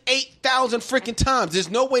music 8,000 freaking times. There's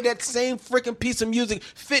no way that same freaking piece of music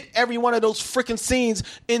fit every one of those freaking scenes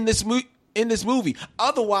in this movie.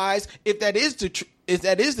 Otherwise, if that is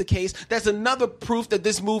the case, that's another proof that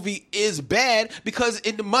this movie is bad, because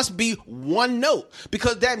it must be one note,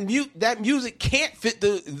 because that music can't fit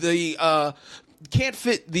the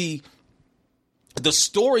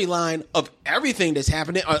storyline of everything that's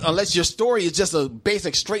happening, unless your story is just a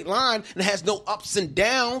basic straight line and has no ups and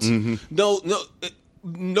downs,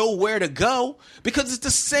 nowhere to go, because it's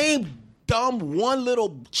the same dumb one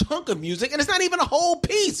little chunk of music, and it's not even a whole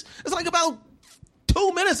piece. It's like about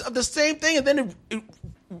 2 minutes of the same thing, and then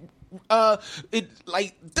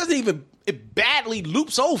it badly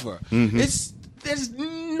loops over. There's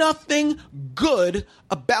nothing good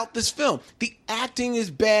about this film. The acting is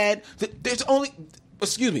bad. There's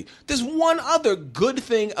one other good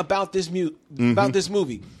thing about this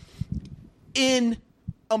movie. In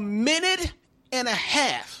a minute and a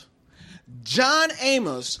half, John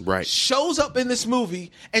Amos shows up in this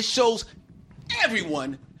movie and shows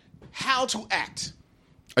everyone how to act.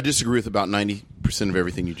 I disagree with about 90% of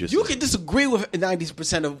everything you just said. You can disagree with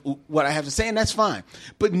 90% of what I have to say, and that's fine.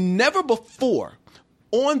 But never before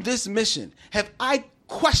on this mission have I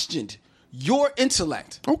questioned your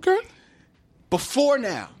intellect. Okay. Before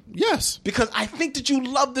now. Yes. Because I think that you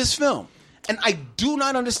love this film. And I do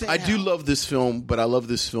not understand I do love this film, but I love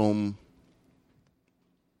this film.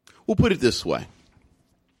 We'll put it this way.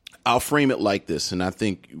 I'll frame it like this, and I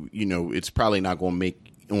think, it's probably not going to make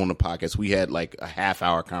on the podcast. We had like a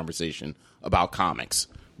half-hour conversation about comics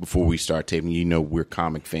before we start taping. We're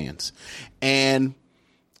comic fans. And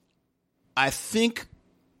I think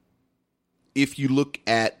if you look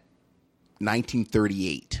at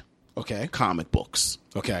 1938 comic books.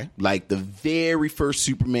 Okay. Like the very first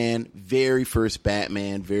Superman, very first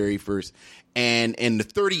Batman, very first and the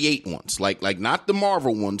 38 ones. Like not the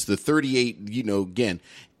Marvel ones, the 38, again.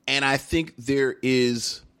 And I think they're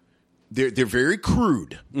very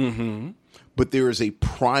crude. Mm-hmm. But there is a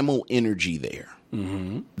primal energy there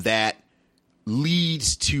that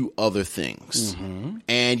leads to other things. Mm-hmm.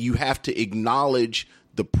 And you have to acknowledge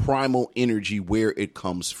the primal energy where it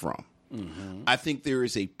comes from. Mm-hmm. I think there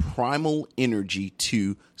is a primal energy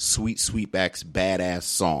to Sweetback's Baadasssss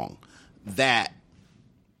song that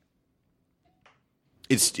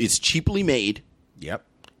it's cheaply made. Yep.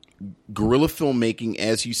 Guerrilla filmmaking,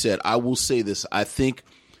 as you said. I will say this. I think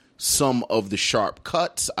some of the sharp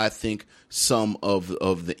cuts, I think some of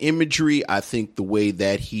the imagery, I think the way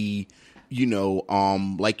that he,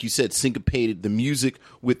 like you said, syncopated the music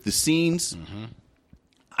with the scenes. Mm-hmm.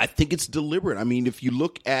 I think it's deliberate. I mean, if you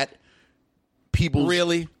look at people,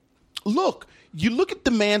 you look at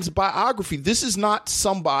the man's biography. This is not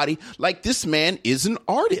somebody like this man is an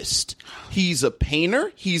artist. He's a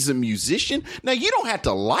painter. He's a musician. Now, you don't have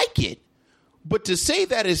to like it, but to say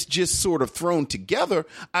that it's just sort of thrown together,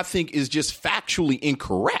 I think is just factually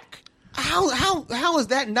incorrect. How is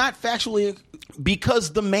that not factually?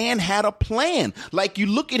 Because the man had a plan. Like, you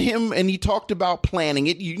look at him and he talked about planning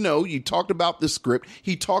it. You talked about the script.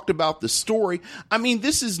 He talked about the story. I mean,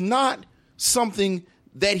 this is not something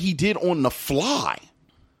that he did on the fly.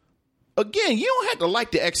 Again, you don't have to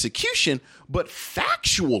like the execution, but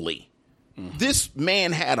factually, this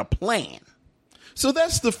man had a plan. So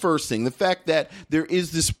that's the first thing, the fact that there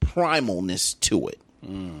is this primalness to it.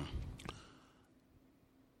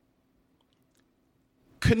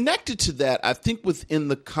 Connected to that, I think within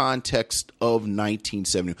the context of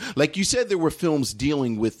 1970, like you said, there were films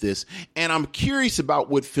dealing with this, and I'm curious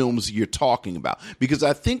about what films you're talking about, because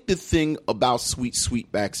I think the thing about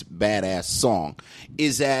Sweetback's Baadasssss song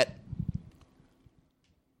is that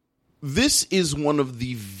this is one of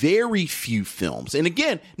the very few films, and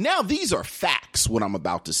again, now these are facts, what I'm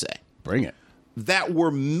about to say. Bring it. That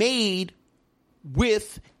were made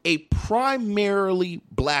with a primarily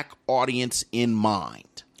black audience in mind.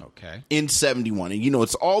 Okay. In 71. And,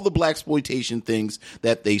 it's all the blaxploitation things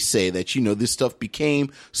that they say that, this stuff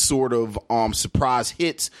became sort of surprise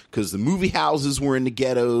hits because the movie houses were in the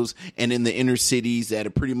ghettos and in the inner cities that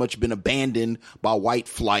had pretty much been abandoned by white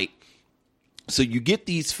flight. So you get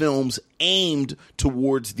these films aimed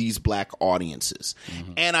towards these black audiences.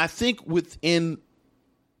 Mm-hmm. And I think within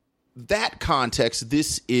that context,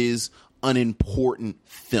 this is an important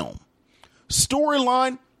film.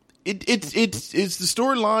 Storyline, it's the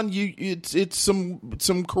storyline. It's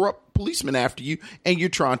some corrupt policeman after you, and you're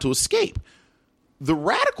trying to escape. The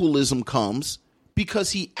radicalism comes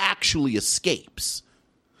because he actually escapes.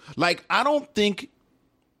 Like, I don't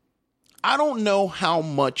know how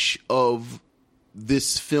much of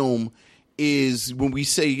this film is when we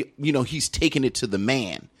say, he's taking it to the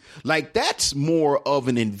man. Like, that's more of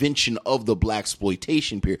an invention of the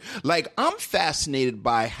blaxploitation period. Like, I'm fascinated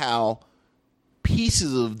by how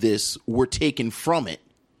pieces of this were taken from it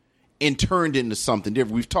and turned into something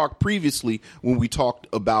different. We've talked previously when we talked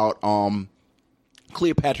about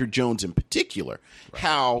Cleopatra Jones in particular, right.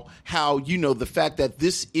 how the fact that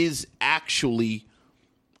this is actually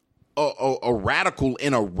a radical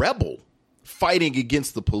and a rebel fighting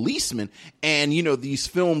against the policeman, and these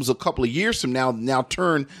films a couple of years from now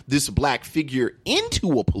turn this black figure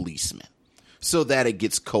into a policeman so that it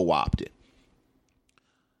gets co-opted.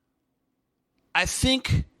 I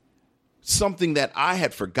think something that I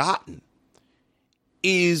had forgotten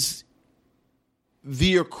is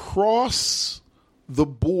the across the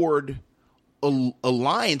board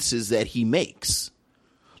alliances that he makes.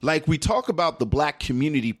 Like, we talk about the black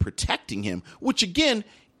community protecting him, which again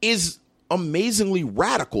is amazingly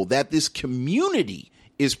radical, that this community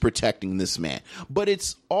is protecting this man, but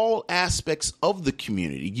it's all aspects of the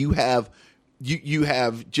community. You have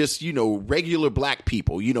just, regular black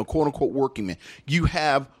people, quote unquote working men. You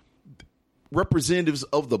have representatives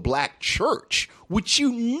of the black church, which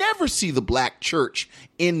you never see the black church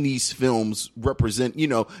in these films represent,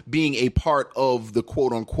 being a part of the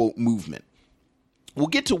quote unquote movement. We'll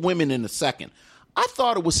get to women in a second. I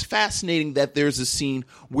thought it was fascinating that there's a scene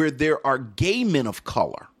where there are gay men of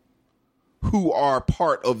color who are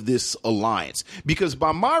part of this alliance. Because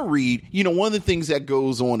by my read, one of the things that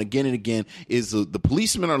goes on again and again is the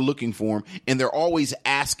policemen are looking for him, and they're always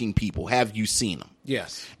asking people, have you seen him?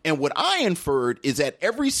 Yes. And what I inferred is that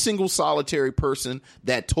every single solitary person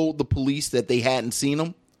that told the police that they hadn't seen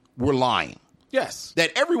him were lying. Yes.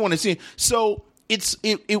 That everyone has seen. So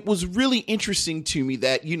it was really interesting to me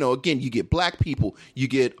that, again, you get black people, you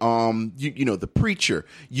get the preacher,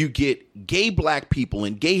 you get gay black people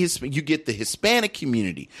and you get the Hispanic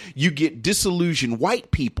community, you get disillusioned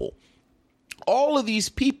white people. All of these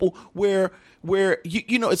people where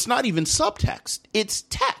it's not even subtext, it's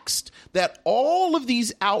text, that all of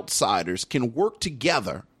these outsiders can work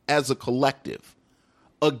together as a collective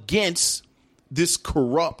against this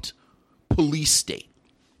corrupt police state.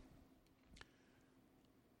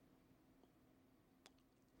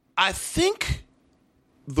 I think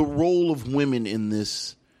the role of women in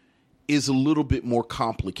this is a little bit more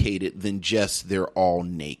complicated than just they're all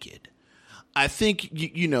naked. I think,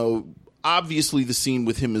 obviously the scene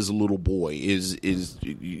with him as a little boy is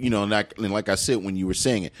and like I said when you were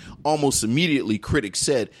saying it, almost immediately critics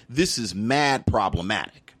said this is mad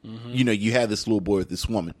problematic. Mm-hmm. You have this little boy with this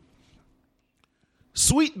woman.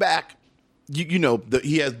 Sweetback,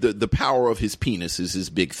 he has the power of his penis is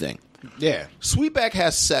his big thing. Yeah. Sweetback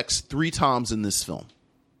has sex 3 times in this film.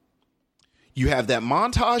 You have that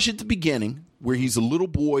montage at the beginning where he's a little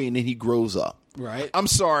boy and then he grows up. Right. I'm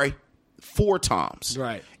sorry, 4 times.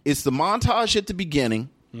 Right. It's the montage at the beginning.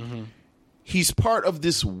 Mm-hmm. He's part of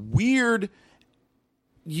this weird,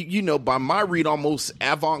 by my read, almost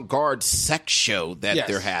avant-garde sex show that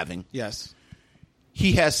they're having. Yes.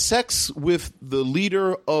 He has sex with the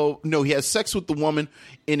leader of... No, he has sex with the woman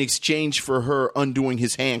in exchange for her undoing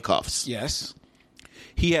his handcuffs. Yes.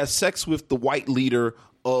 He has sex with the white leader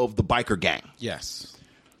of the biker gang. Yes.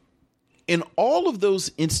 In all of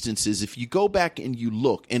those instances, if you go back and you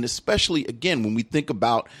look, and especially, again, when we think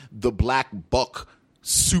about the black buck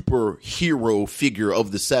superhero figure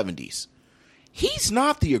of the 70s, he's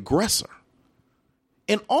not the aggressor.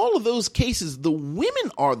 In all of those cases, the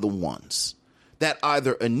women are the ones that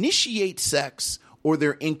either initiate sex or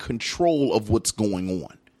they're in control of what's going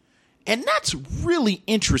on. And that's really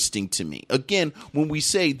interesting to me. Again, when we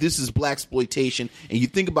say this is blaxploitation and you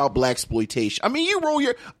think about blaxploitation, I mean, you roll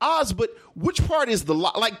your eyes, but which part is the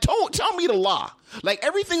lie? Like, tell me the lie. Like,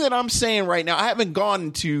 everything that I'm saying right now, I haven't gone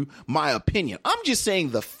into my opinion. I'm just saying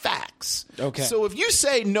the facts. Okay. So if you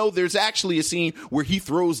say, no, there's actually a scene where he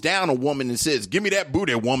throws down a woman and says, give me that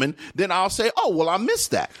booty, woman, then I'll say, oh, well, I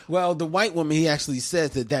missed that. Well, the white woman, he actually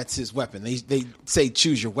says that's his weapon. They say,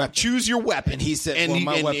 choose your weapon. Choose your weapon. And he said, and well,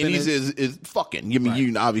 my weapon is fucking. I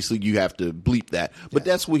mean, right. Obviously you have to bleep that. But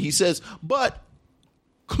that's what he says. But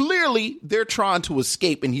clearly they're trying to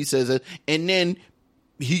escape, and he says it, and then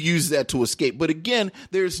he used that to escape. But again,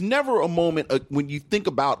 there's never a moment when you think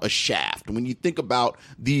about a Shaft, when you think about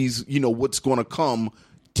these, what's going to come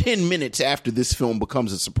 10 minutes after this film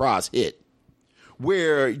becomes a surprise hit,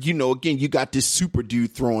 where, again, you got this super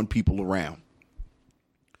dude throwing people around.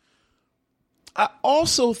 I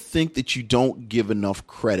also think that you don't give enough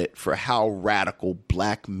credit for how radical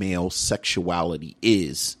black male sexuality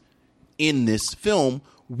is in this film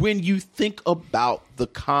when you think about the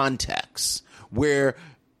context, where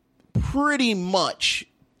pretty much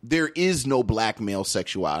there is no black male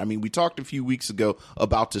sexuality. I mean, we talked a few weeks ago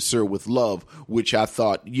about To Sir With Love, which I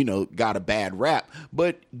thought, got a bad rap.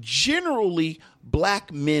 But generally,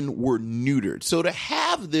 black men were neutered. So to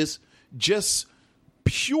have this just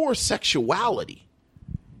pure sexuality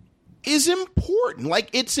is important. Like,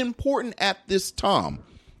 it's important at this time.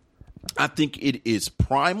 I think it is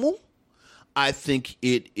primal. I think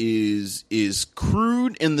it is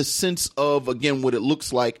crude in the sense of, again, what it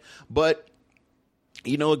looks like. But,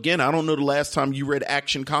 again, I don't know the last time you read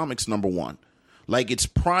Action Comics #1. Like, it's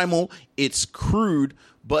primal, it's crude,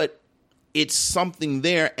 but it's something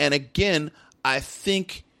there. And again, I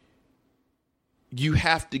think you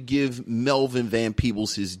have to give Melvin Van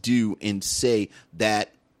Peebles his due and say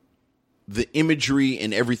that the imagery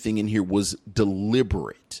and everything in here was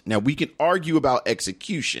deliberate. Now, we can argue about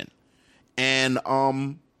execution. And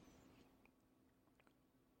I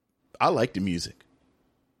like the music.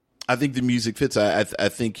 I think the music fits. I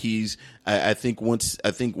think once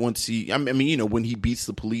he, I mean, when he beats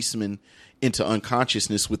the policeman into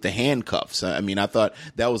unconsciousness with the handcuffs. I mean, I thought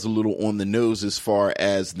that was a little on the nose as far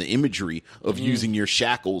as the imagery of using your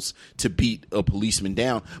shackles to beat a policeman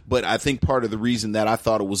down. But I think part of the reason that I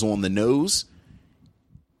thought it was on the nose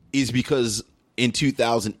is because in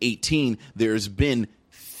 2018, there's been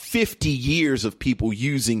 50 years of people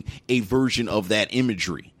using a version of that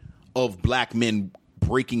imagery of black men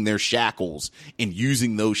breaking their shackles and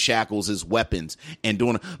using those shackles as weapons and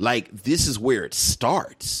doing, like, this is where it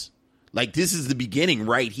starts. Like, this is the beginning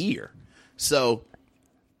right here. So,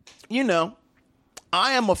 I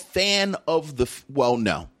am a fan of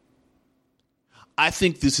no. I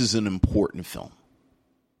think this is an important film.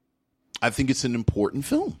 I think it's an important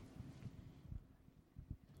film.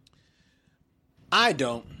 I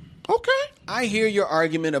don't. Okay. I hear your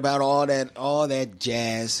argument about all that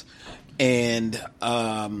jazz, and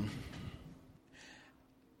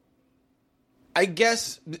I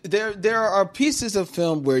guess there are pieces of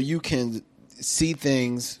film where you can see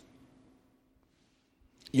things,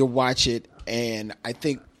 you'll watch it, and I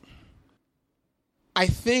think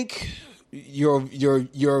your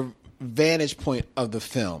vantage point of the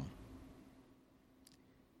film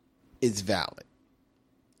is valid.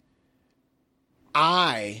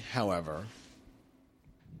 I, however,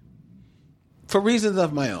 for reasons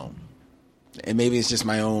of my own, and maybe it's just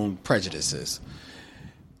my own prejudices,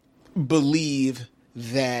 believe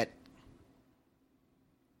that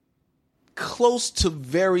close to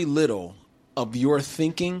very little of your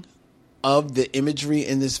thinking of the imagery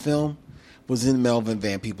in this film was in Melvin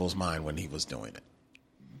Van Peebles' mind when he was doing it.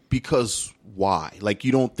 Because why?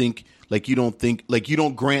 You don't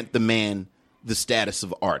grant the man the status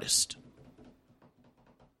of artist.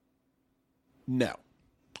 No.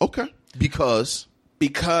 Okay. Because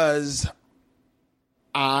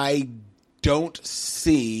I don't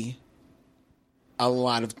see a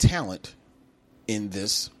lot of talent in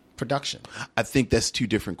this production. I think that's two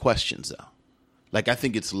different questions, though. I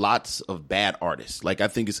think it's lots of bad artists. I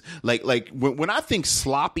think it's when I think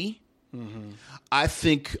sloppy, I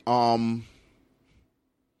think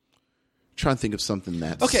trying to think of something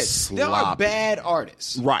that's sloppy. There are bad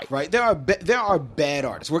artists, right? There are bad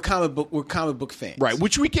artists. We're comic book fans, right?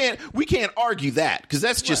 Which we can't argue that because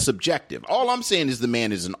that's just subjective. All I'm saying is the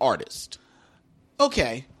man is an artist.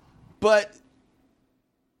 Okay, but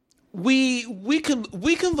we can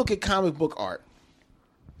look at comic book art,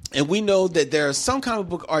 and we know that there is some comic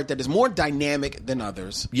book art that is more dynamic than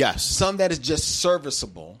others. Yes, some that is just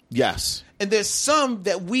serviceable. Yes, and there's some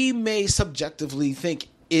that we may subjectively think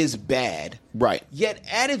is bad. Right. Yet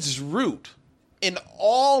at its root, in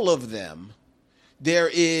all of them, there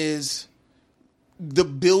is the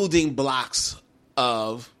building blocks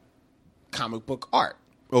of comic book art.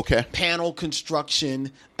 Okay. Panel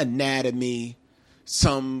construction, anatomy,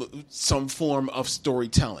 some form of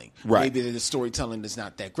storytelling. Right. Maybe the storytelling is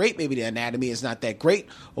not that great. Maybe the anatomy is not that great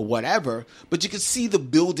or whatever. But you can see the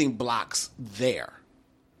building blocks there.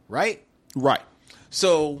 Right? Right.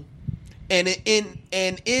 So... And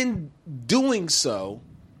in doing so,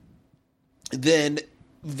 then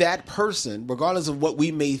that person, regardless of what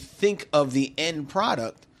we may think of the end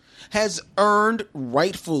product, has earned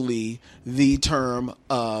rightfully the term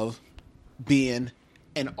of being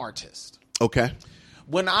an artist. Okay.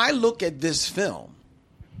 When I look at this film,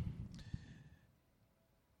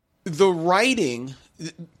 the writing,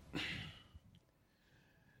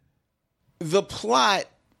 the plot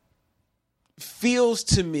feels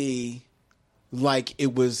to me like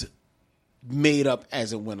it was made up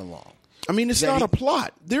as it went along. I mean, it's not a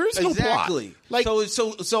plot. There is no plot. Exactly.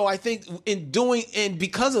 So I think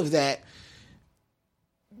because of that,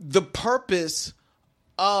 the purpose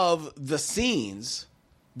of the scenes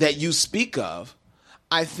that you speak of,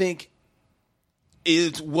 I think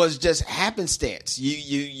it was just happenstance.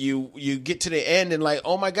 You get to the end and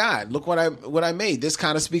oh my God, look what I made. This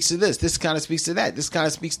kind of speaks to this. This kind of speaks to that. This kind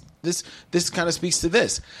of speaks to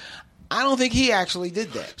this. I don't think he actually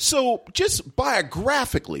did that. So just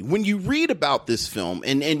biographically, when you read about this film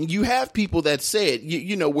and you have people that say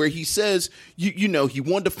it, where he says, he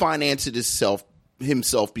wanted to finance it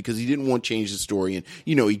himself because he didn't want to change the story. And,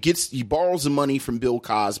 he borrows the money from Bill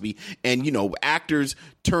Cosby and, actors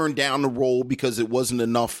turn down the role because it wasn't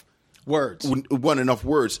enough words.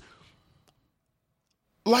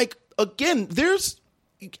 Again,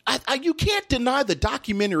 you can't deny the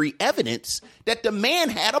documentary evidence that the man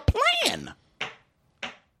had a plan.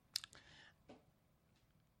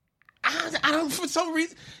 I don't, for some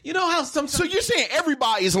reason, how sometimes. So you're saying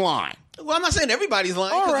everybody's lying? Well, I'm not saying everybody's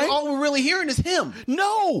lying. All right. All we're really hearing is him.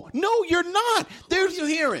 No, you're not. What are you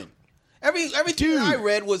hearing? Everything I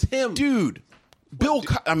read was him, dude. Bill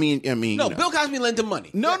Cosby lent him money.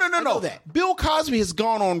 No. I know that. Bill Cosby has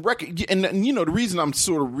gone on record, and the reason I'm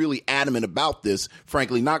sort of really adamant about this,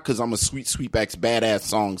 frankly, not because I'm a Sweetback's Badass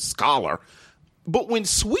song scholar, but when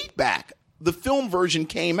Sweetback, the film version,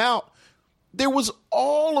 came out, there was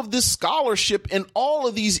all of this scholarship and all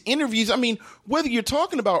of these interviews. I mean, whether you're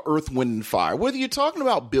talking about Earth, Wind, and Fire, whether you're talking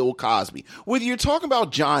about Bill Cosby, whether you're talking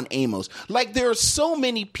about John Amos, there are so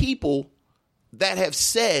many people that have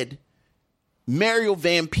said Mario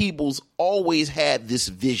Van Peebles always had this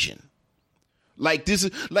vision. This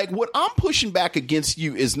is what I'm pushing back against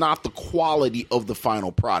you is not the quality of the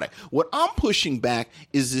final product. What I'm pushing back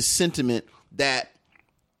is this sentiment that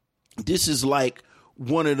this is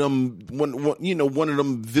one of them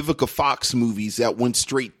Vivica Fox movies that went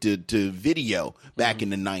straight to video back in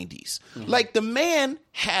the 90s. Like, the man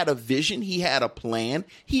had a vision, he had a plan,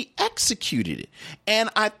 he executed it. And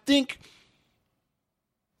I think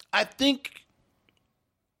I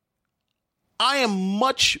am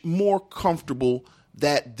much more comfortable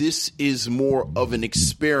that this is more of an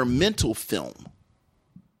experimental film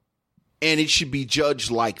and it should be judged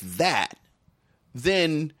like that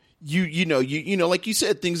than you know, like you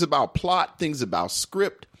said, things about plot, things about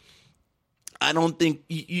script. I don't think,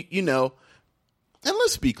 you know, and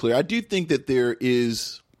let's be clear, I do think that there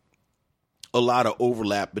is a lot of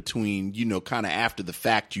overlap between, you know, kind of after the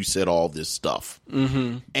fact you said all this stuff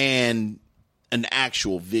and an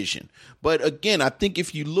actual vision. But again, I think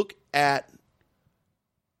if you look at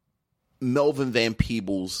Melvin Van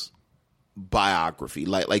Peebles' biography,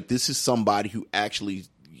 like this is somebody who actually,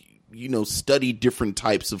 you know, studied different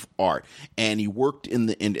types of art, and he worked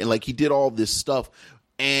and like he did all this stuff,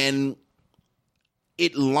 and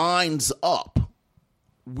it lines up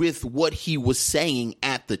with what he was saying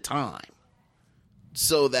at the time.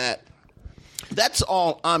 So that's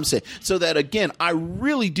all I'm saying. So that, again, I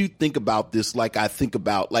really do think about this like I think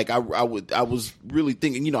about, like I was really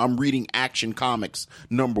thinking, you know, I'm reading Action Comics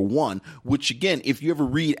 #1, which, again, if you ever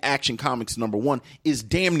read Action Comics #1, is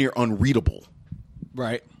damn near unreadable.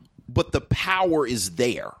 Right. But the power is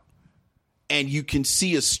there. And you can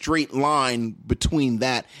see a straight line between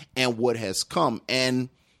that and what has come. And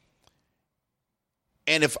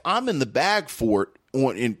if I'm in the bag for it,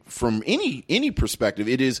 from any perspective,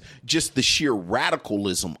 it is just the sheer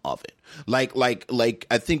radicalism of it. Like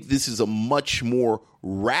I think this is a much more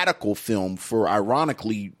radical film for,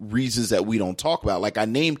 ironically, reasons that we don't talk about. Like, I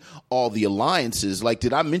named all the alliances. Like,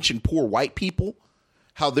 did I mention poor white people?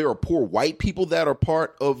 How there are poor white people that are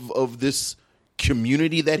part of this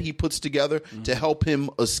community that he puts together to help him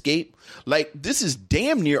escape. Like, this is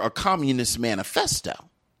damn near a communist manifesto.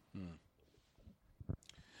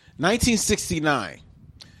 1969,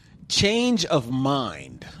 Change of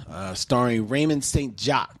Mind, starring Raymond St.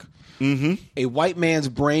 Jacques. A white man's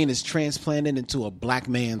brain is transplanted into a black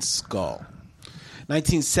man's skull.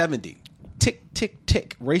 1970, Tick, Tick,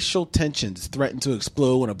 Tick. Racial tensions threaten to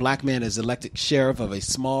explode when a black man is elected sheriff of a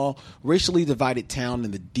small, racially divided town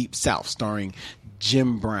in the Deep South, starring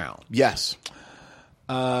Jim Brown. Yes.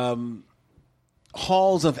 Halls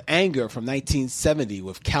of Anger from 1970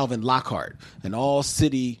 with Calvin Lockhart. An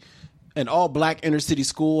all-black inner-city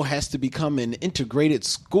school has to become an integrated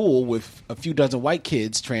school with a few dozen white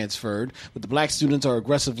kids transferred, but the black students are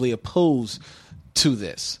aggressively opposed to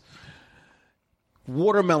this.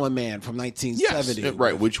 Watermelon Man from 1970. Yes,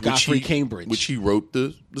 right, Godfrey Cambridge. Which he wrote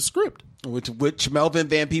the script. Which Melvin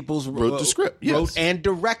Van Peebles wrote the script, yes. Wrote and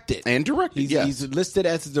directed. Yes. He's listed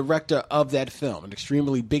as the director of that film. An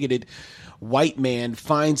extremely bigoted white man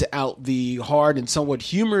finds out the hard and somewhat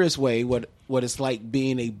humorous way what it's like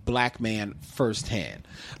being a black man firsthand.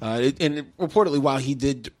 And reportedly, while he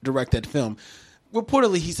did direct that film,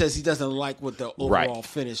 reportedly he says he doesn't like what the overall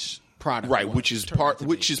finished product right, was, which is part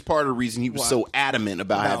of the reason he was so adamant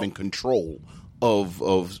about having control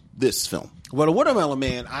of this film. Well, the Watermelon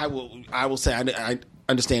Man, I will say I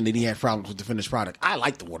understand that he had problems with the finished product. I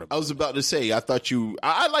like the Watermelon. I was about to say, I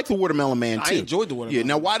like the Watermelon Man too. I enjoyed the Watermelon.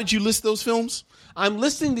 Yeah. Now, why did you list those films? I'm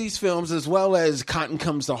listing these films as well as Cotton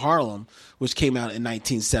Comes to Harlem, which came out in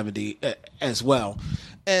 1970 as well,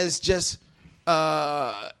 as just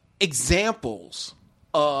examples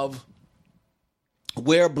of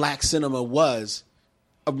where black cinema was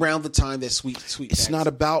around the time that Sweetback. It's not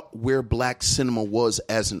about where black cinema was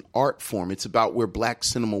as an art form. It's about where black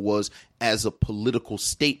cinema was as a political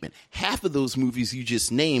statement. Half of those movies you just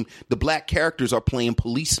named, the black characters are playing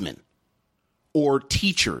policemen or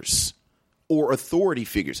teachers or authority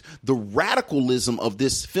figures. The radicalism of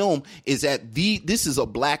this film is that this is a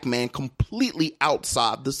black man completely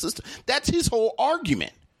outside the system. That's his whole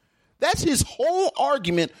argument. That's his whole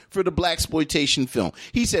argument for the blaxploitation film.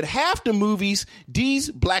 He said half the movies, these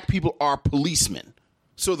black people are policemen.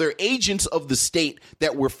 So they're agents of the state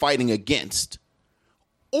that we're fighting against.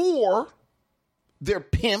 Or they're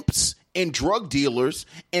pimps and drug dealers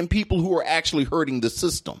and people who are actually hurting the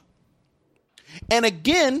system. And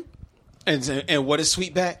again... And what is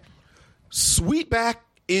Sweetback? Sweetback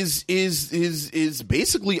is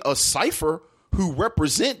basically a cipher who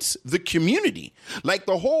represents the community. Like,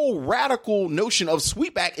 the whole radical notion of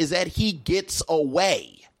Sweetback is that he gets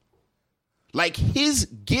away. Like, his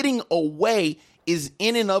getting away is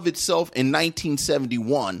in and of itself in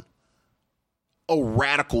 1971 a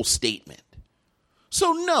radical statement.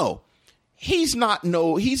 So no, He's not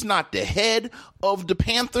the head of the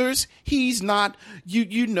Panthers. He's not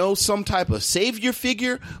some type of savior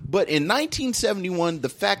figure. But in 1971, the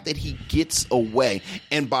fact that he gets away,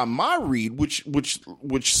 and by my read,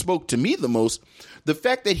 which spoke to me the most, the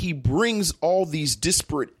fact that he brings all these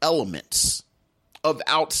disparate elements of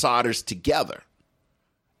outsiders together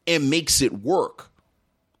and makes it work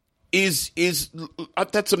is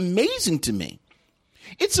that's amazing to me.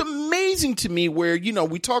 It's amazing to me where,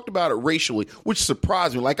 we talked about it racially, which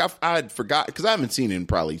surprised me. Like I had forgotten, because I haven't seen it in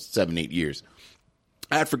probably 7-8 years.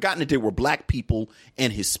 I had forgotten that there were black people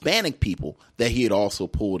and Hispanic people that he had also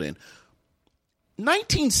pulled in.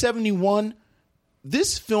 1971,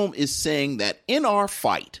 this film is saying that in our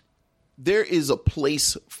fight, there is a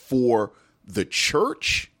place for the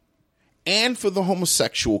church and for the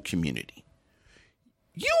homosexual community.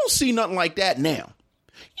 You don't see nothing like that now.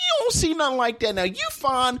 You don't see nothing like that now. You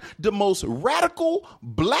find the most radical,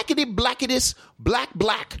 black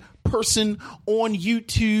person on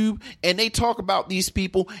YouTube, and they talk about these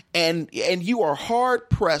people, and you are hard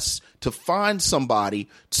pressed to find somebody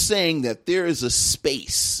saying that there is a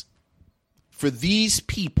space for these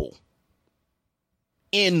people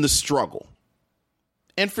in the struggle.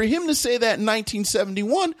 And for him to say that in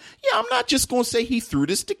 1971, I'm not just going to say he threw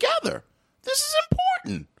this together. This is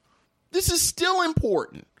important. This is still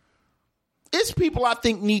important. It's people I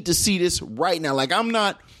think need to see this right now. Like, I'm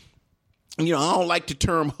not, I don't like the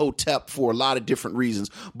term hotep for a lot of different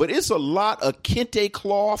reasons, but it's a lot of kente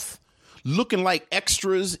cloth looking like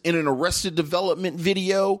extras in an Arrested Development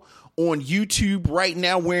video on YouTube right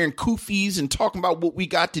now wearing kufis and talking about what we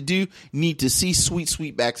got to do. Need to see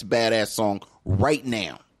Sweetback's Badass song right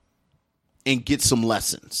now and get some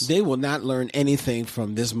lessons. They will not learn anything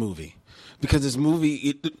from this movie because this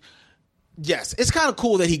movie, yes, it's kind of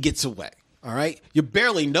cool that he gets away. All right, you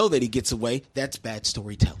barely know that he gets away. That's bad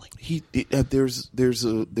storytelling. There's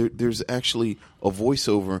actually a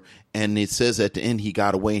voiceover, and it says at the end he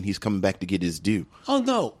got away and he's coming back to get his due. Oh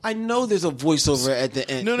no, I know there's a voiceover at the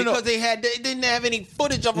end. No, because they didn't have any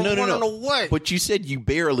footage of him running away. But you said you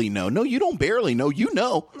barely know. No, you don't barely know. You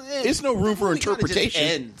know, there's no room for interpretation.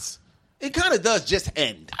 Ends. It kind of does just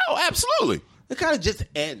end. Oh, absolutely. It kind of just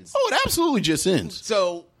ends. Oh, it absolutely just ends.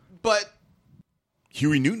 So, but.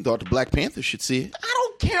 Huey Newton thought the Black Panther should see it. I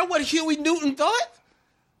don't care what Huey Newton thought.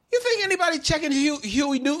 You think anybody checking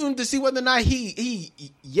Huey Newton to see whether or not he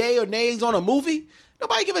yay or nays on a movie?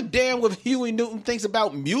 Nobody give a damn what Huey Newton thinks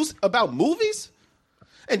about movies.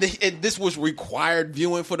 And this was required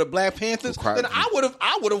viewing for the Black Panthers. Then I would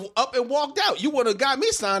have up and walked out. You would have got me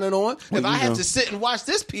signing on if I had to sit and watch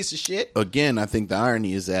this piece of shit. Again, I think the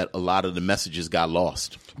irony is that a lot of the messages got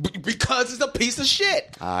lost. Because it's a piece of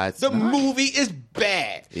shit. Movie is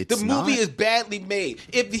bad. The movie is badly made.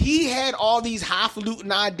 If he had all these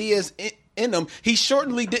highfalutin ideas in him, he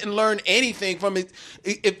certainly didn't learn anything from it.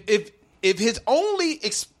 If his only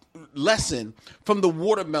lesson from the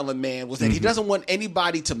Watermelon Man was that he doesn't want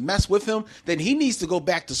anybody to mess with him, then he needs to go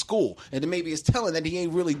back to school. And then maybe it's telling that he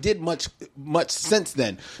ain't really did much since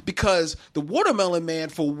then, because the Watermelon Man,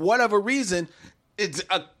 for whatever reason, it's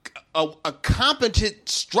a competent,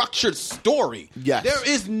 structured story. Yes. There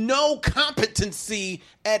is no competency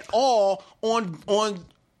at all on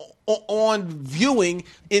viewing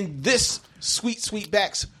in this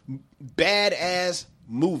Sweetback's badass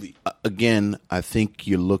movie. Again, I think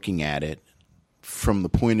you're looking at it from the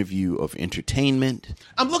point of view of entertainment.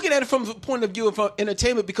 I'm looking at it from the point of view of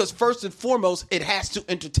entertainment because first and foremost, it has to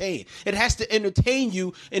entertain. It has to entertain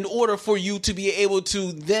you in order for you to be able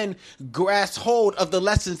to then grasp hold of the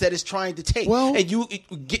lessons that it's trying to take. And you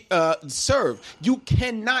serve. You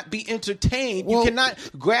cannot be entertained. You cannot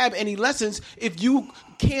grab any lessons if you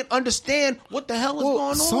can't understand what the hell is going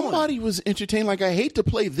on. Somebody was entertained. Like, I hate to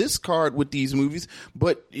play this card with these movies,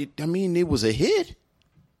 but it was a hit.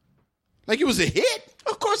 Like, it was a hit.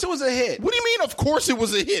 Of course it was a hit. What do you mean, of course it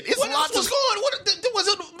was a hit? What else was going?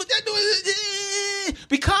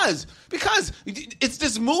 Because it's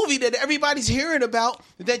this movie that everybody's hearing about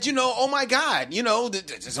that, oh my God,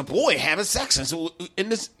 there's a boy having sex in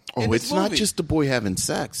this it's movie. Not just the boy having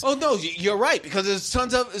sex. Oh no, you're right, because there's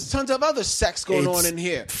tons of other sex going on in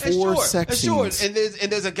here. Four sex scenes. And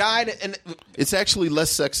there's a guy and it's actually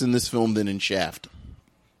less sex in this film than in Shaft.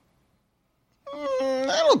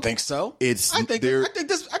 I don't think so. I think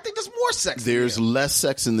there's more sex. There's less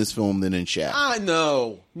sex in this film than in Shaft.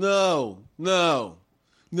 No.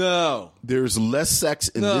 There's less sex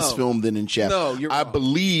in this film than in Shaft. No, you're wrong. I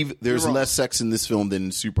believe there's less sex in this film than in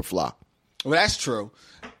Superfly. Well, that's true.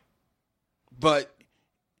 But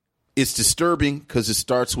it's disturbing because it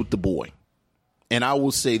starts with the boy. And I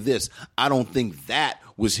will say this, I don't think that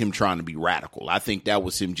was him trying to be radical. I think that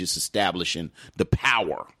was him just establishing the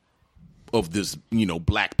power of this,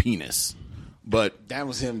 black penis. But that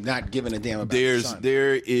was him not giving a damn about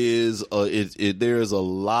there is a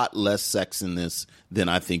lot less sex in this than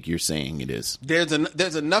I think you're saying it is. There's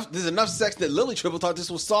enough sex that Lily Triple thought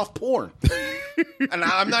this was soft porn. And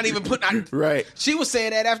I'm not even putting right. She was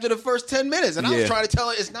saying that after the first 10 minutes, and I was trying to tell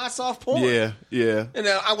her it's not soft porn. Yeah. And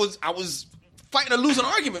I was fighting a losing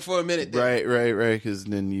argument for a minute there. Right. Because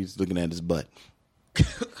then he's looking at his butt.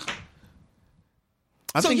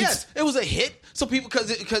 It was a hit. So people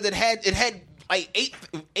because it had like eight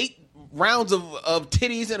rounds of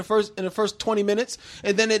titties in the first 20 minutes,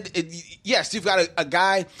 and then yes, you've got a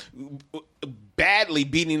guy badly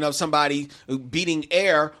beating up somebody, beating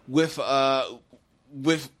air with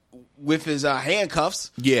his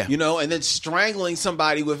handcuffs, and then strangling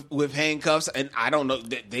somebody with handcuffs, and I don't know,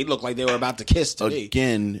 they look like they were about to kiss to me.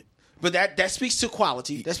 Again, but that speaks to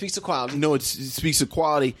quality. That speaks to quality. No, it speaks to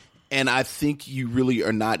quality. And I think you really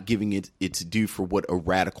are not giving it its due for what a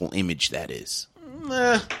radical image that is.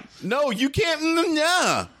 No, you can't.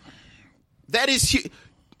 Nah. That is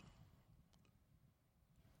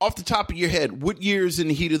off the top of your head. What year is In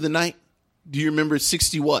the Heat of the Night? Do you remember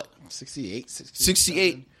 60 what? 68.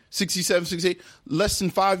 67, 68. Less than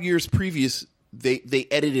 5 years previous, they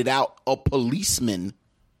edited out a policeman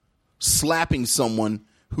slapping someone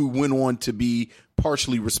who went on to be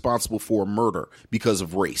partially responsible for a murder because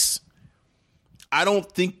of race. I don't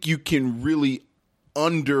think you can really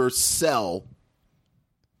undersell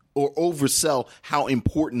or oversell how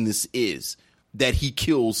important this is, that he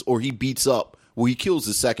kills or he beats up. Well, he kills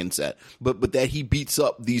the second set, but that he beats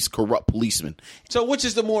up these corrupt policemen. So which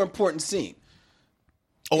is the more important scene?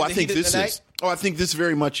 I think this is. I think this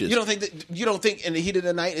very much is. You don't think In the Heat of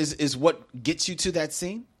the Night is what gets you to that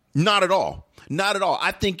scene? Not at all. Not at all.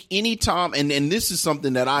 I think any time, and this is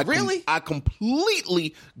something that I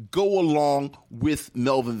completely go along with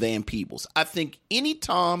Melvin Van Peebles. I think any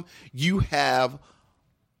time you have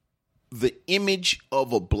the image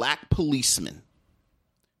of a black policeman,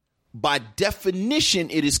 by definition,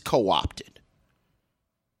 it is co-opted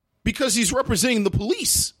because he's representing the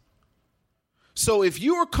police. So if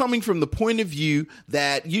you are coming from the point of view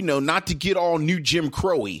that, not to get all new Jim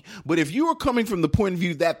Crow-y, but if you are coming from the point of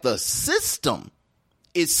view that the system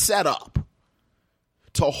is set up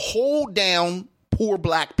to hold down poor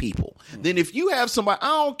black people, then if you have somebody, I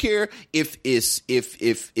don't care if it's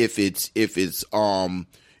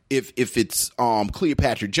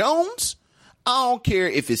Cleopatra Jones, I don't care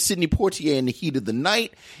if it's Sidney Poitier in The Heat of the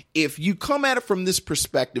Night. If you come at it from this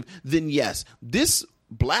perspective, then yes, this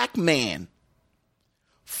black man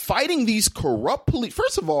fighting these corrupt police.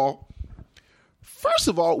 First of all,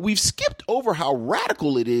 we've skipped over how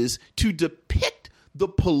radical it is to depict the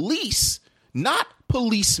police, not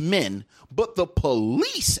policemen, but the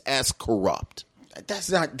police as corrupt.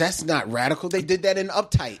 That's not radical. They did that in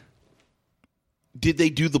Uptight. Did they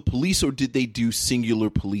do the police or did they do singular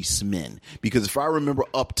policemen? Because if I remember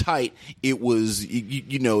Uptight, it was I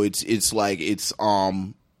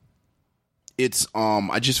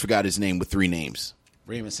just forgot his name with 3 names.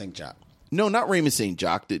 Raymond St. Jacques. No, not Raymond St.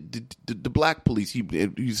 Jacques. The black police. He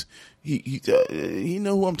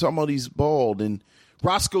know who I'm talking about. He's bald. And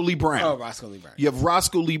Roscoe Lee Brown. Oh, Roscoe Lee Brown. You have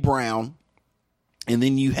Roscoe Lee Brown, and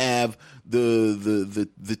then you have the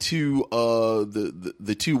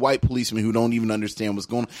two white policemen who don't even understand what's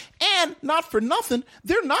going on. And not for nothing,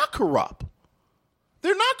 they're not corrupt.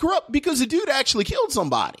 They're not corrupt because the dude actually killed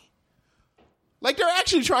somebody. Like, they're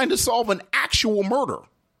actually trying to solve an actual murder.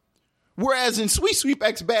 Whereas in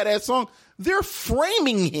Sweetback's Badass Song, they're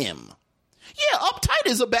framing him. Yeah, Uptight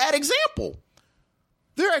is a bad example.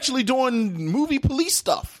 They're actually doing movie police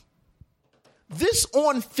stuff. This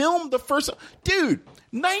on film, the first... Dude,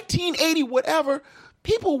 1980, whatever,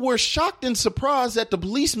 people were shocked and surprised that the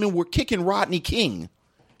policemen were kicking Rodney King.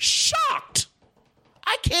 Shocked!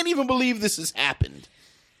 I can't even believe this has happened.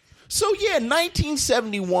 So yeah,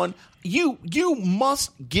 1971... You must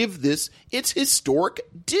give this its historic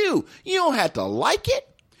due. You don't have to like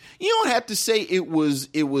it. You don't have to say it was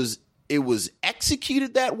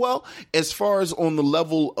executed that well as far as on the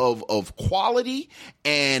level of quality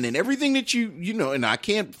and everything that you know. And I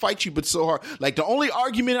can't fight you, but so hard. Like, the only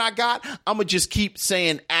argument I got, I'm gonna just keep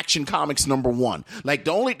saying Action Comics #1. Like,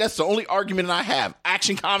 that's the only argument I have.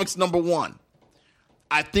 Action Comics #1.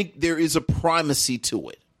 I think there is a primacy to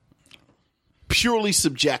it. Purely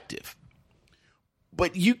subjective.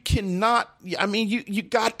 But you cannot, I mean, you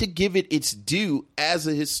got to give it its due as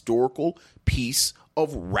a historical piece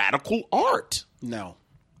of radical art. No.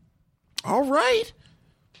 All right.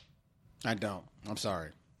 I don't. I'm sorry.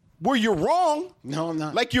 Well, you're wrong. No, I'm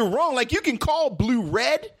not. Like, you're wrong. Like, you can call blue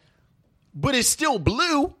red, but it's still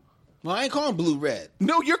blue. Well, I ain't calling blue red.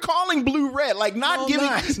 No, you're calling blue red. Like, not giving,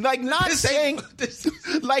 like, not saying,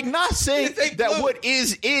 like, not saying that what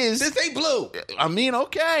is. This ain't blue. I mean,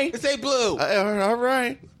 okay. This ain't blue. All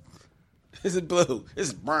right. This is blue. This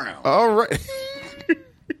is brown. All right.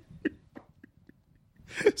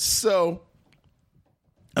 So,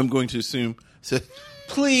 I'm going to assume. So,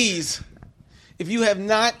 please, if you have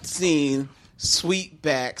not seen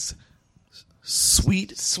Sweetback's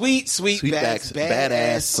Sweetback's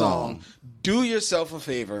Baadasssss song, do yourself a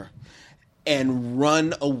favor and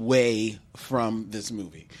run away from this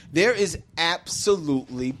movie. There is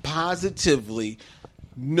absolutely, positively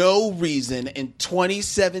no reason in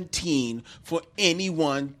 2017 for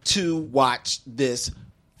anyone to watch this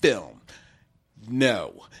film.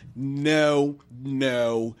 No.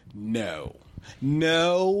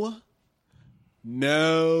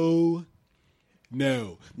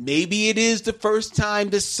 Maybe it is the first time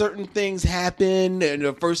that certain things happen, and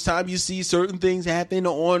the first time you see certain things happen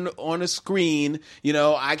on a screen. You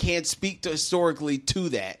know, I can't speak historically to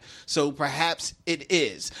that, so perhaps it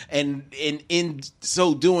is, and in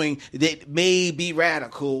so doing, that may be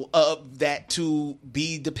radical of that to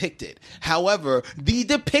be depicted. However, the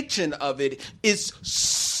depiction of it is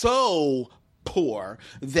so poor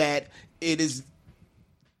that it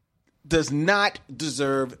does not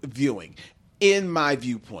deserve viewing. In my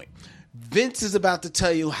viewpoint, Vince is about to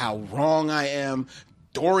tell you how wrong I am.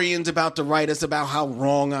 Dorian's about to write us about how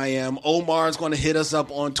wrong I am. Omar's going to hit us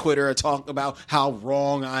up on Twitter and talk about how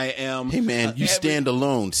wrong I am. Hey, man, you stand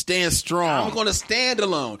alone. Stand strong. I'm going to stand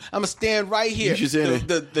alone. I'm going to stand right here.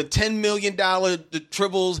 The $10 million the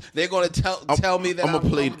tribbles, they're going to tell me that I'm going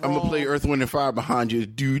to play Earth, Wind, and Fire behind you.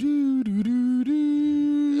 Do, do, do, do,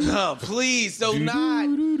 do. Oh, please, do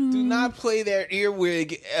not play that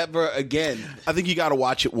earwig ever again. I think you got to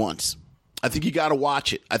watch it once. I think you got to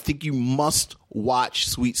watch it. I think you must watch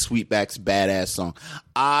Sweetback's Baadasssss song.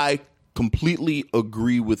 I completely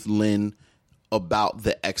agree with Lynn about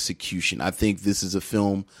the execution. I think this is a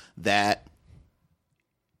film that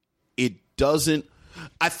it doesn't.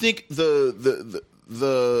 I think the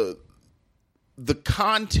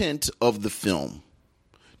content of the film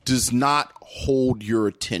does not hold your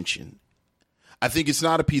attention. I think it's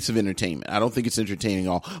not a piece of entertainment. I don't think it's entertaining at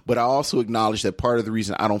all. But I also acknowledge that part of the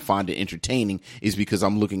reason I don't find it entertaining is because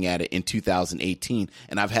I'm looking at it in 2018,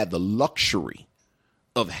 and I've had the luxury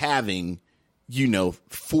of having,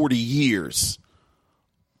 40 years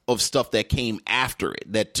of stuff that came after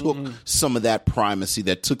it, that took some of that primacy,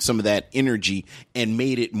 that took some of that energy and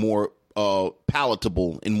made it more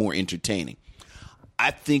palatable and more entertaining. I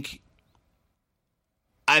think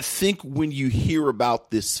when you hear about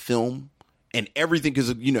this film, and everything, because,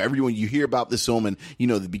 everyone, you hear about this film and,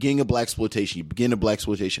 the beginning of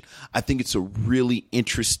blaxploitation, I think it's a really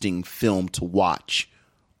interesting film to watch,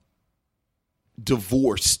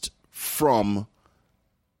 divorced from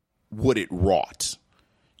what it wrought.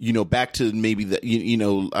 Back to maybe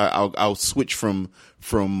I'll switch from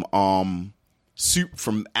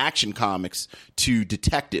Action Comics to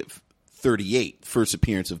Detective 38, first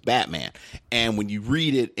appearance of Batman. And when you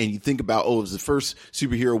read it and you think about, it was the first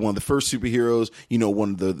superhero, one of the first superheroes,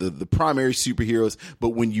 one of the primary superheroes. But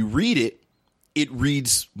when you read it, it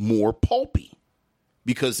reads more pulpy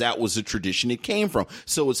because that was the tradition it came from.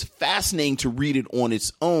 So it's fascinating to read it on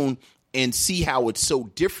its own and see how it's so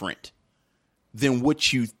different than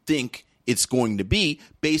what you think it's going to be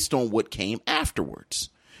based on what came afterwards.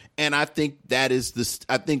 And I think that is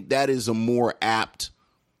a more apt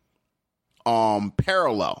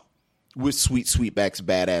parallel with Sweetback's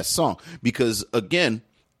Baadasssss song, because again,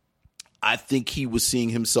 I think he was seeing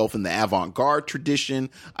himself in the avant-garde tradition.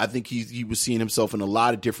 I think he was seeing himself in a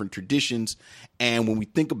lot of different traditions. And when we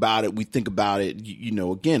think about it,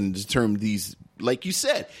 again, in terms of these, like you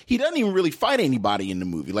said, he doesn't even really fight anybody in the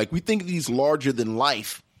movie. Like, we think of these larger than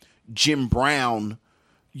life, Jim Brown,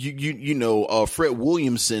 Fred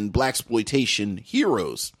Williamson, blaxploitation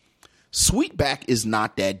heroes. Sweetback is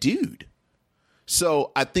not that dude.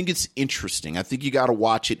 So I think it's interesting. I think you got to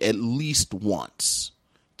watch it at least once.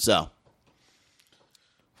 So,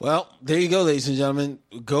 well, there you go, ladies and gentlemen.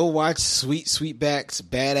 Go watch Sweetback's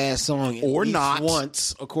Baadasssss song, or not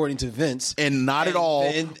once, according to Vince, and not at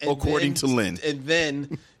all, according to Lynn. And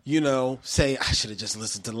then say, I should have just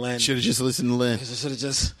listened to Lynn. I should have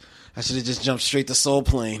just jumped straight to Soul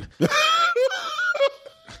Plane.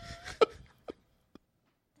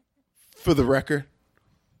 For the record,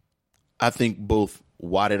 I think both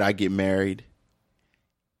Why Did I Get Married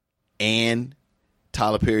and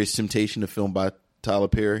Tyler Perry's Temptation, a film by Tyler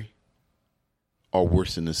Perry, are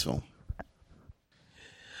worse in this film.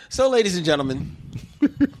 So, ladies and gentlemen,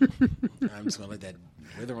 I'm just going to let that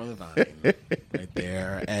wither on the vine right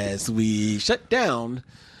there as we shut down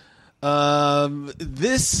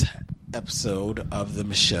this episode of the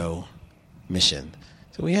Michaud Mission.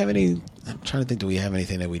 Do we have any? I'm trying to think. Do we have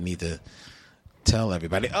anything that we need to tell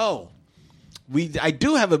everybody? Oh, I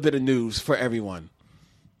do have a bit of news for everyone.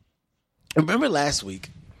 Remember last week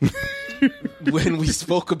when we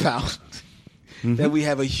spoke about that we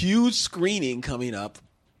have a huge screening coming up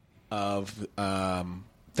of that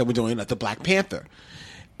we're doing at the Black Panther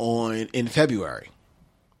in February.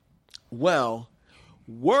 Well,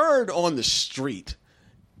 word on the street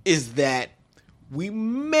is that we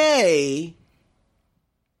may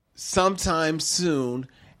sometime soon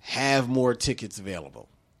have more tickets available.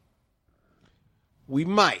 We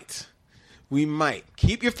might.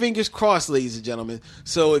 Keep your fingers crossed, ladies and gentlemen.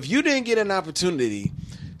 So if you didn't get an opportunity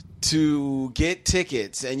to get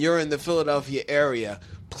tickets and you're in the Philadelphia area,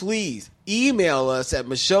 please email us at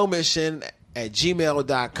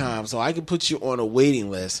michaudmission@gmail.com so I can put you on a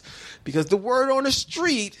waiting list, because the word on the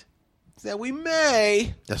street is that we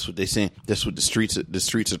may. That's what they're saying. That's what the streets are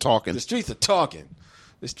talking. The streets are talking.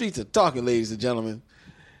 The streets are talking, ladies and gentlemen.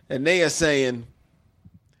 And they are saying,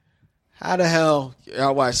 how the hell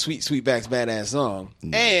y'all watch Sweetback's badass song?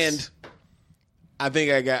 Nice. And I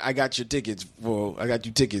think I got you tickets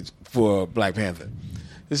for Black Panther.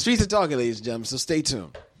 The streets are talking, ladies and gentlemen, so stay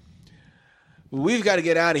tuned. We've got to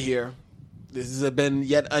get out of here. This has been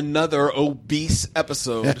yet another obese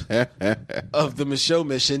episode of the Michaud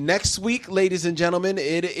Mission. Next week, ladies and gentlemen,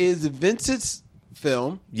 it is Vincent's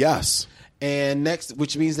film. Yes. And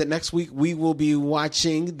which means that next week we will be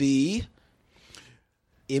watching the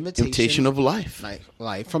Imitation of Life.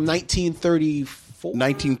 From 1934.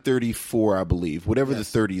 1934, I believe. Whatever the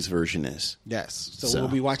 30s version is. Yes. So we'll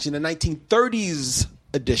be watching the 1930s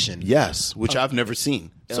edition. Yes, which I've never seen.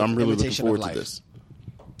 So I'm really looking forward to this.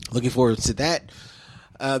 Looking forward to that.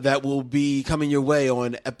 That will be coming your way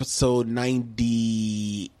on episode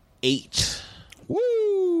 98.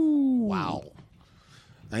 Woo! Wow.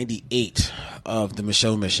 98 of the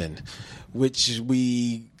Michaud Mission, which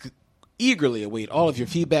we eagerly await all of your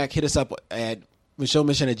feedback. Hit us up at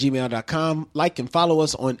michaudmission@gmail.com. Like and follow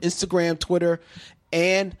us on Instagram, Twitter,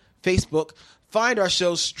 and Facebook. Find our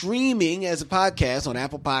show streaming as a podcast on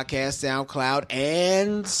Apple Podcasts, SoundCloud,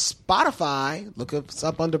 and Spotify. Look us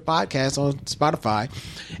up under podcasts on Spotify.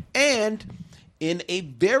 And in a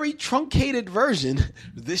very truncated version,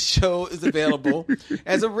 this show is available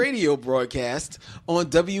as a radio broadcast on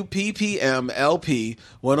WPPM LP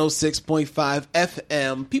 106.5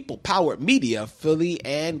 FM, People Powered Media, Philly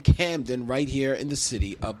and Camden, right here in the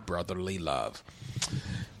city of brotherly love.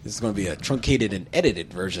 This is going to be a truncated and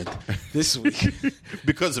edited version this week.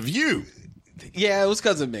 Because of you. Yeah, it was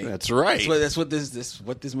because of me. That's right. That's what this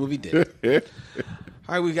movie did. All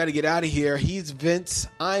right, we got to get out of here. He's Vince.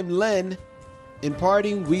 I'm Len. In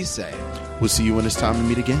parting, we say, we'll see you when it's time to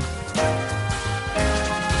meet again.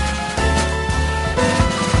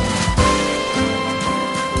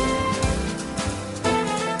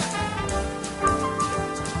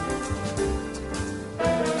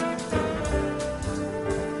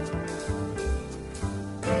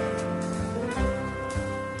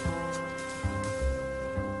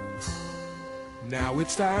 Now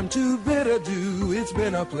it's time to bid adieu. It's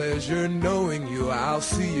been a pleasure knowing you. I'll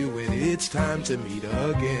see you when it's time to meet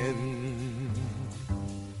again.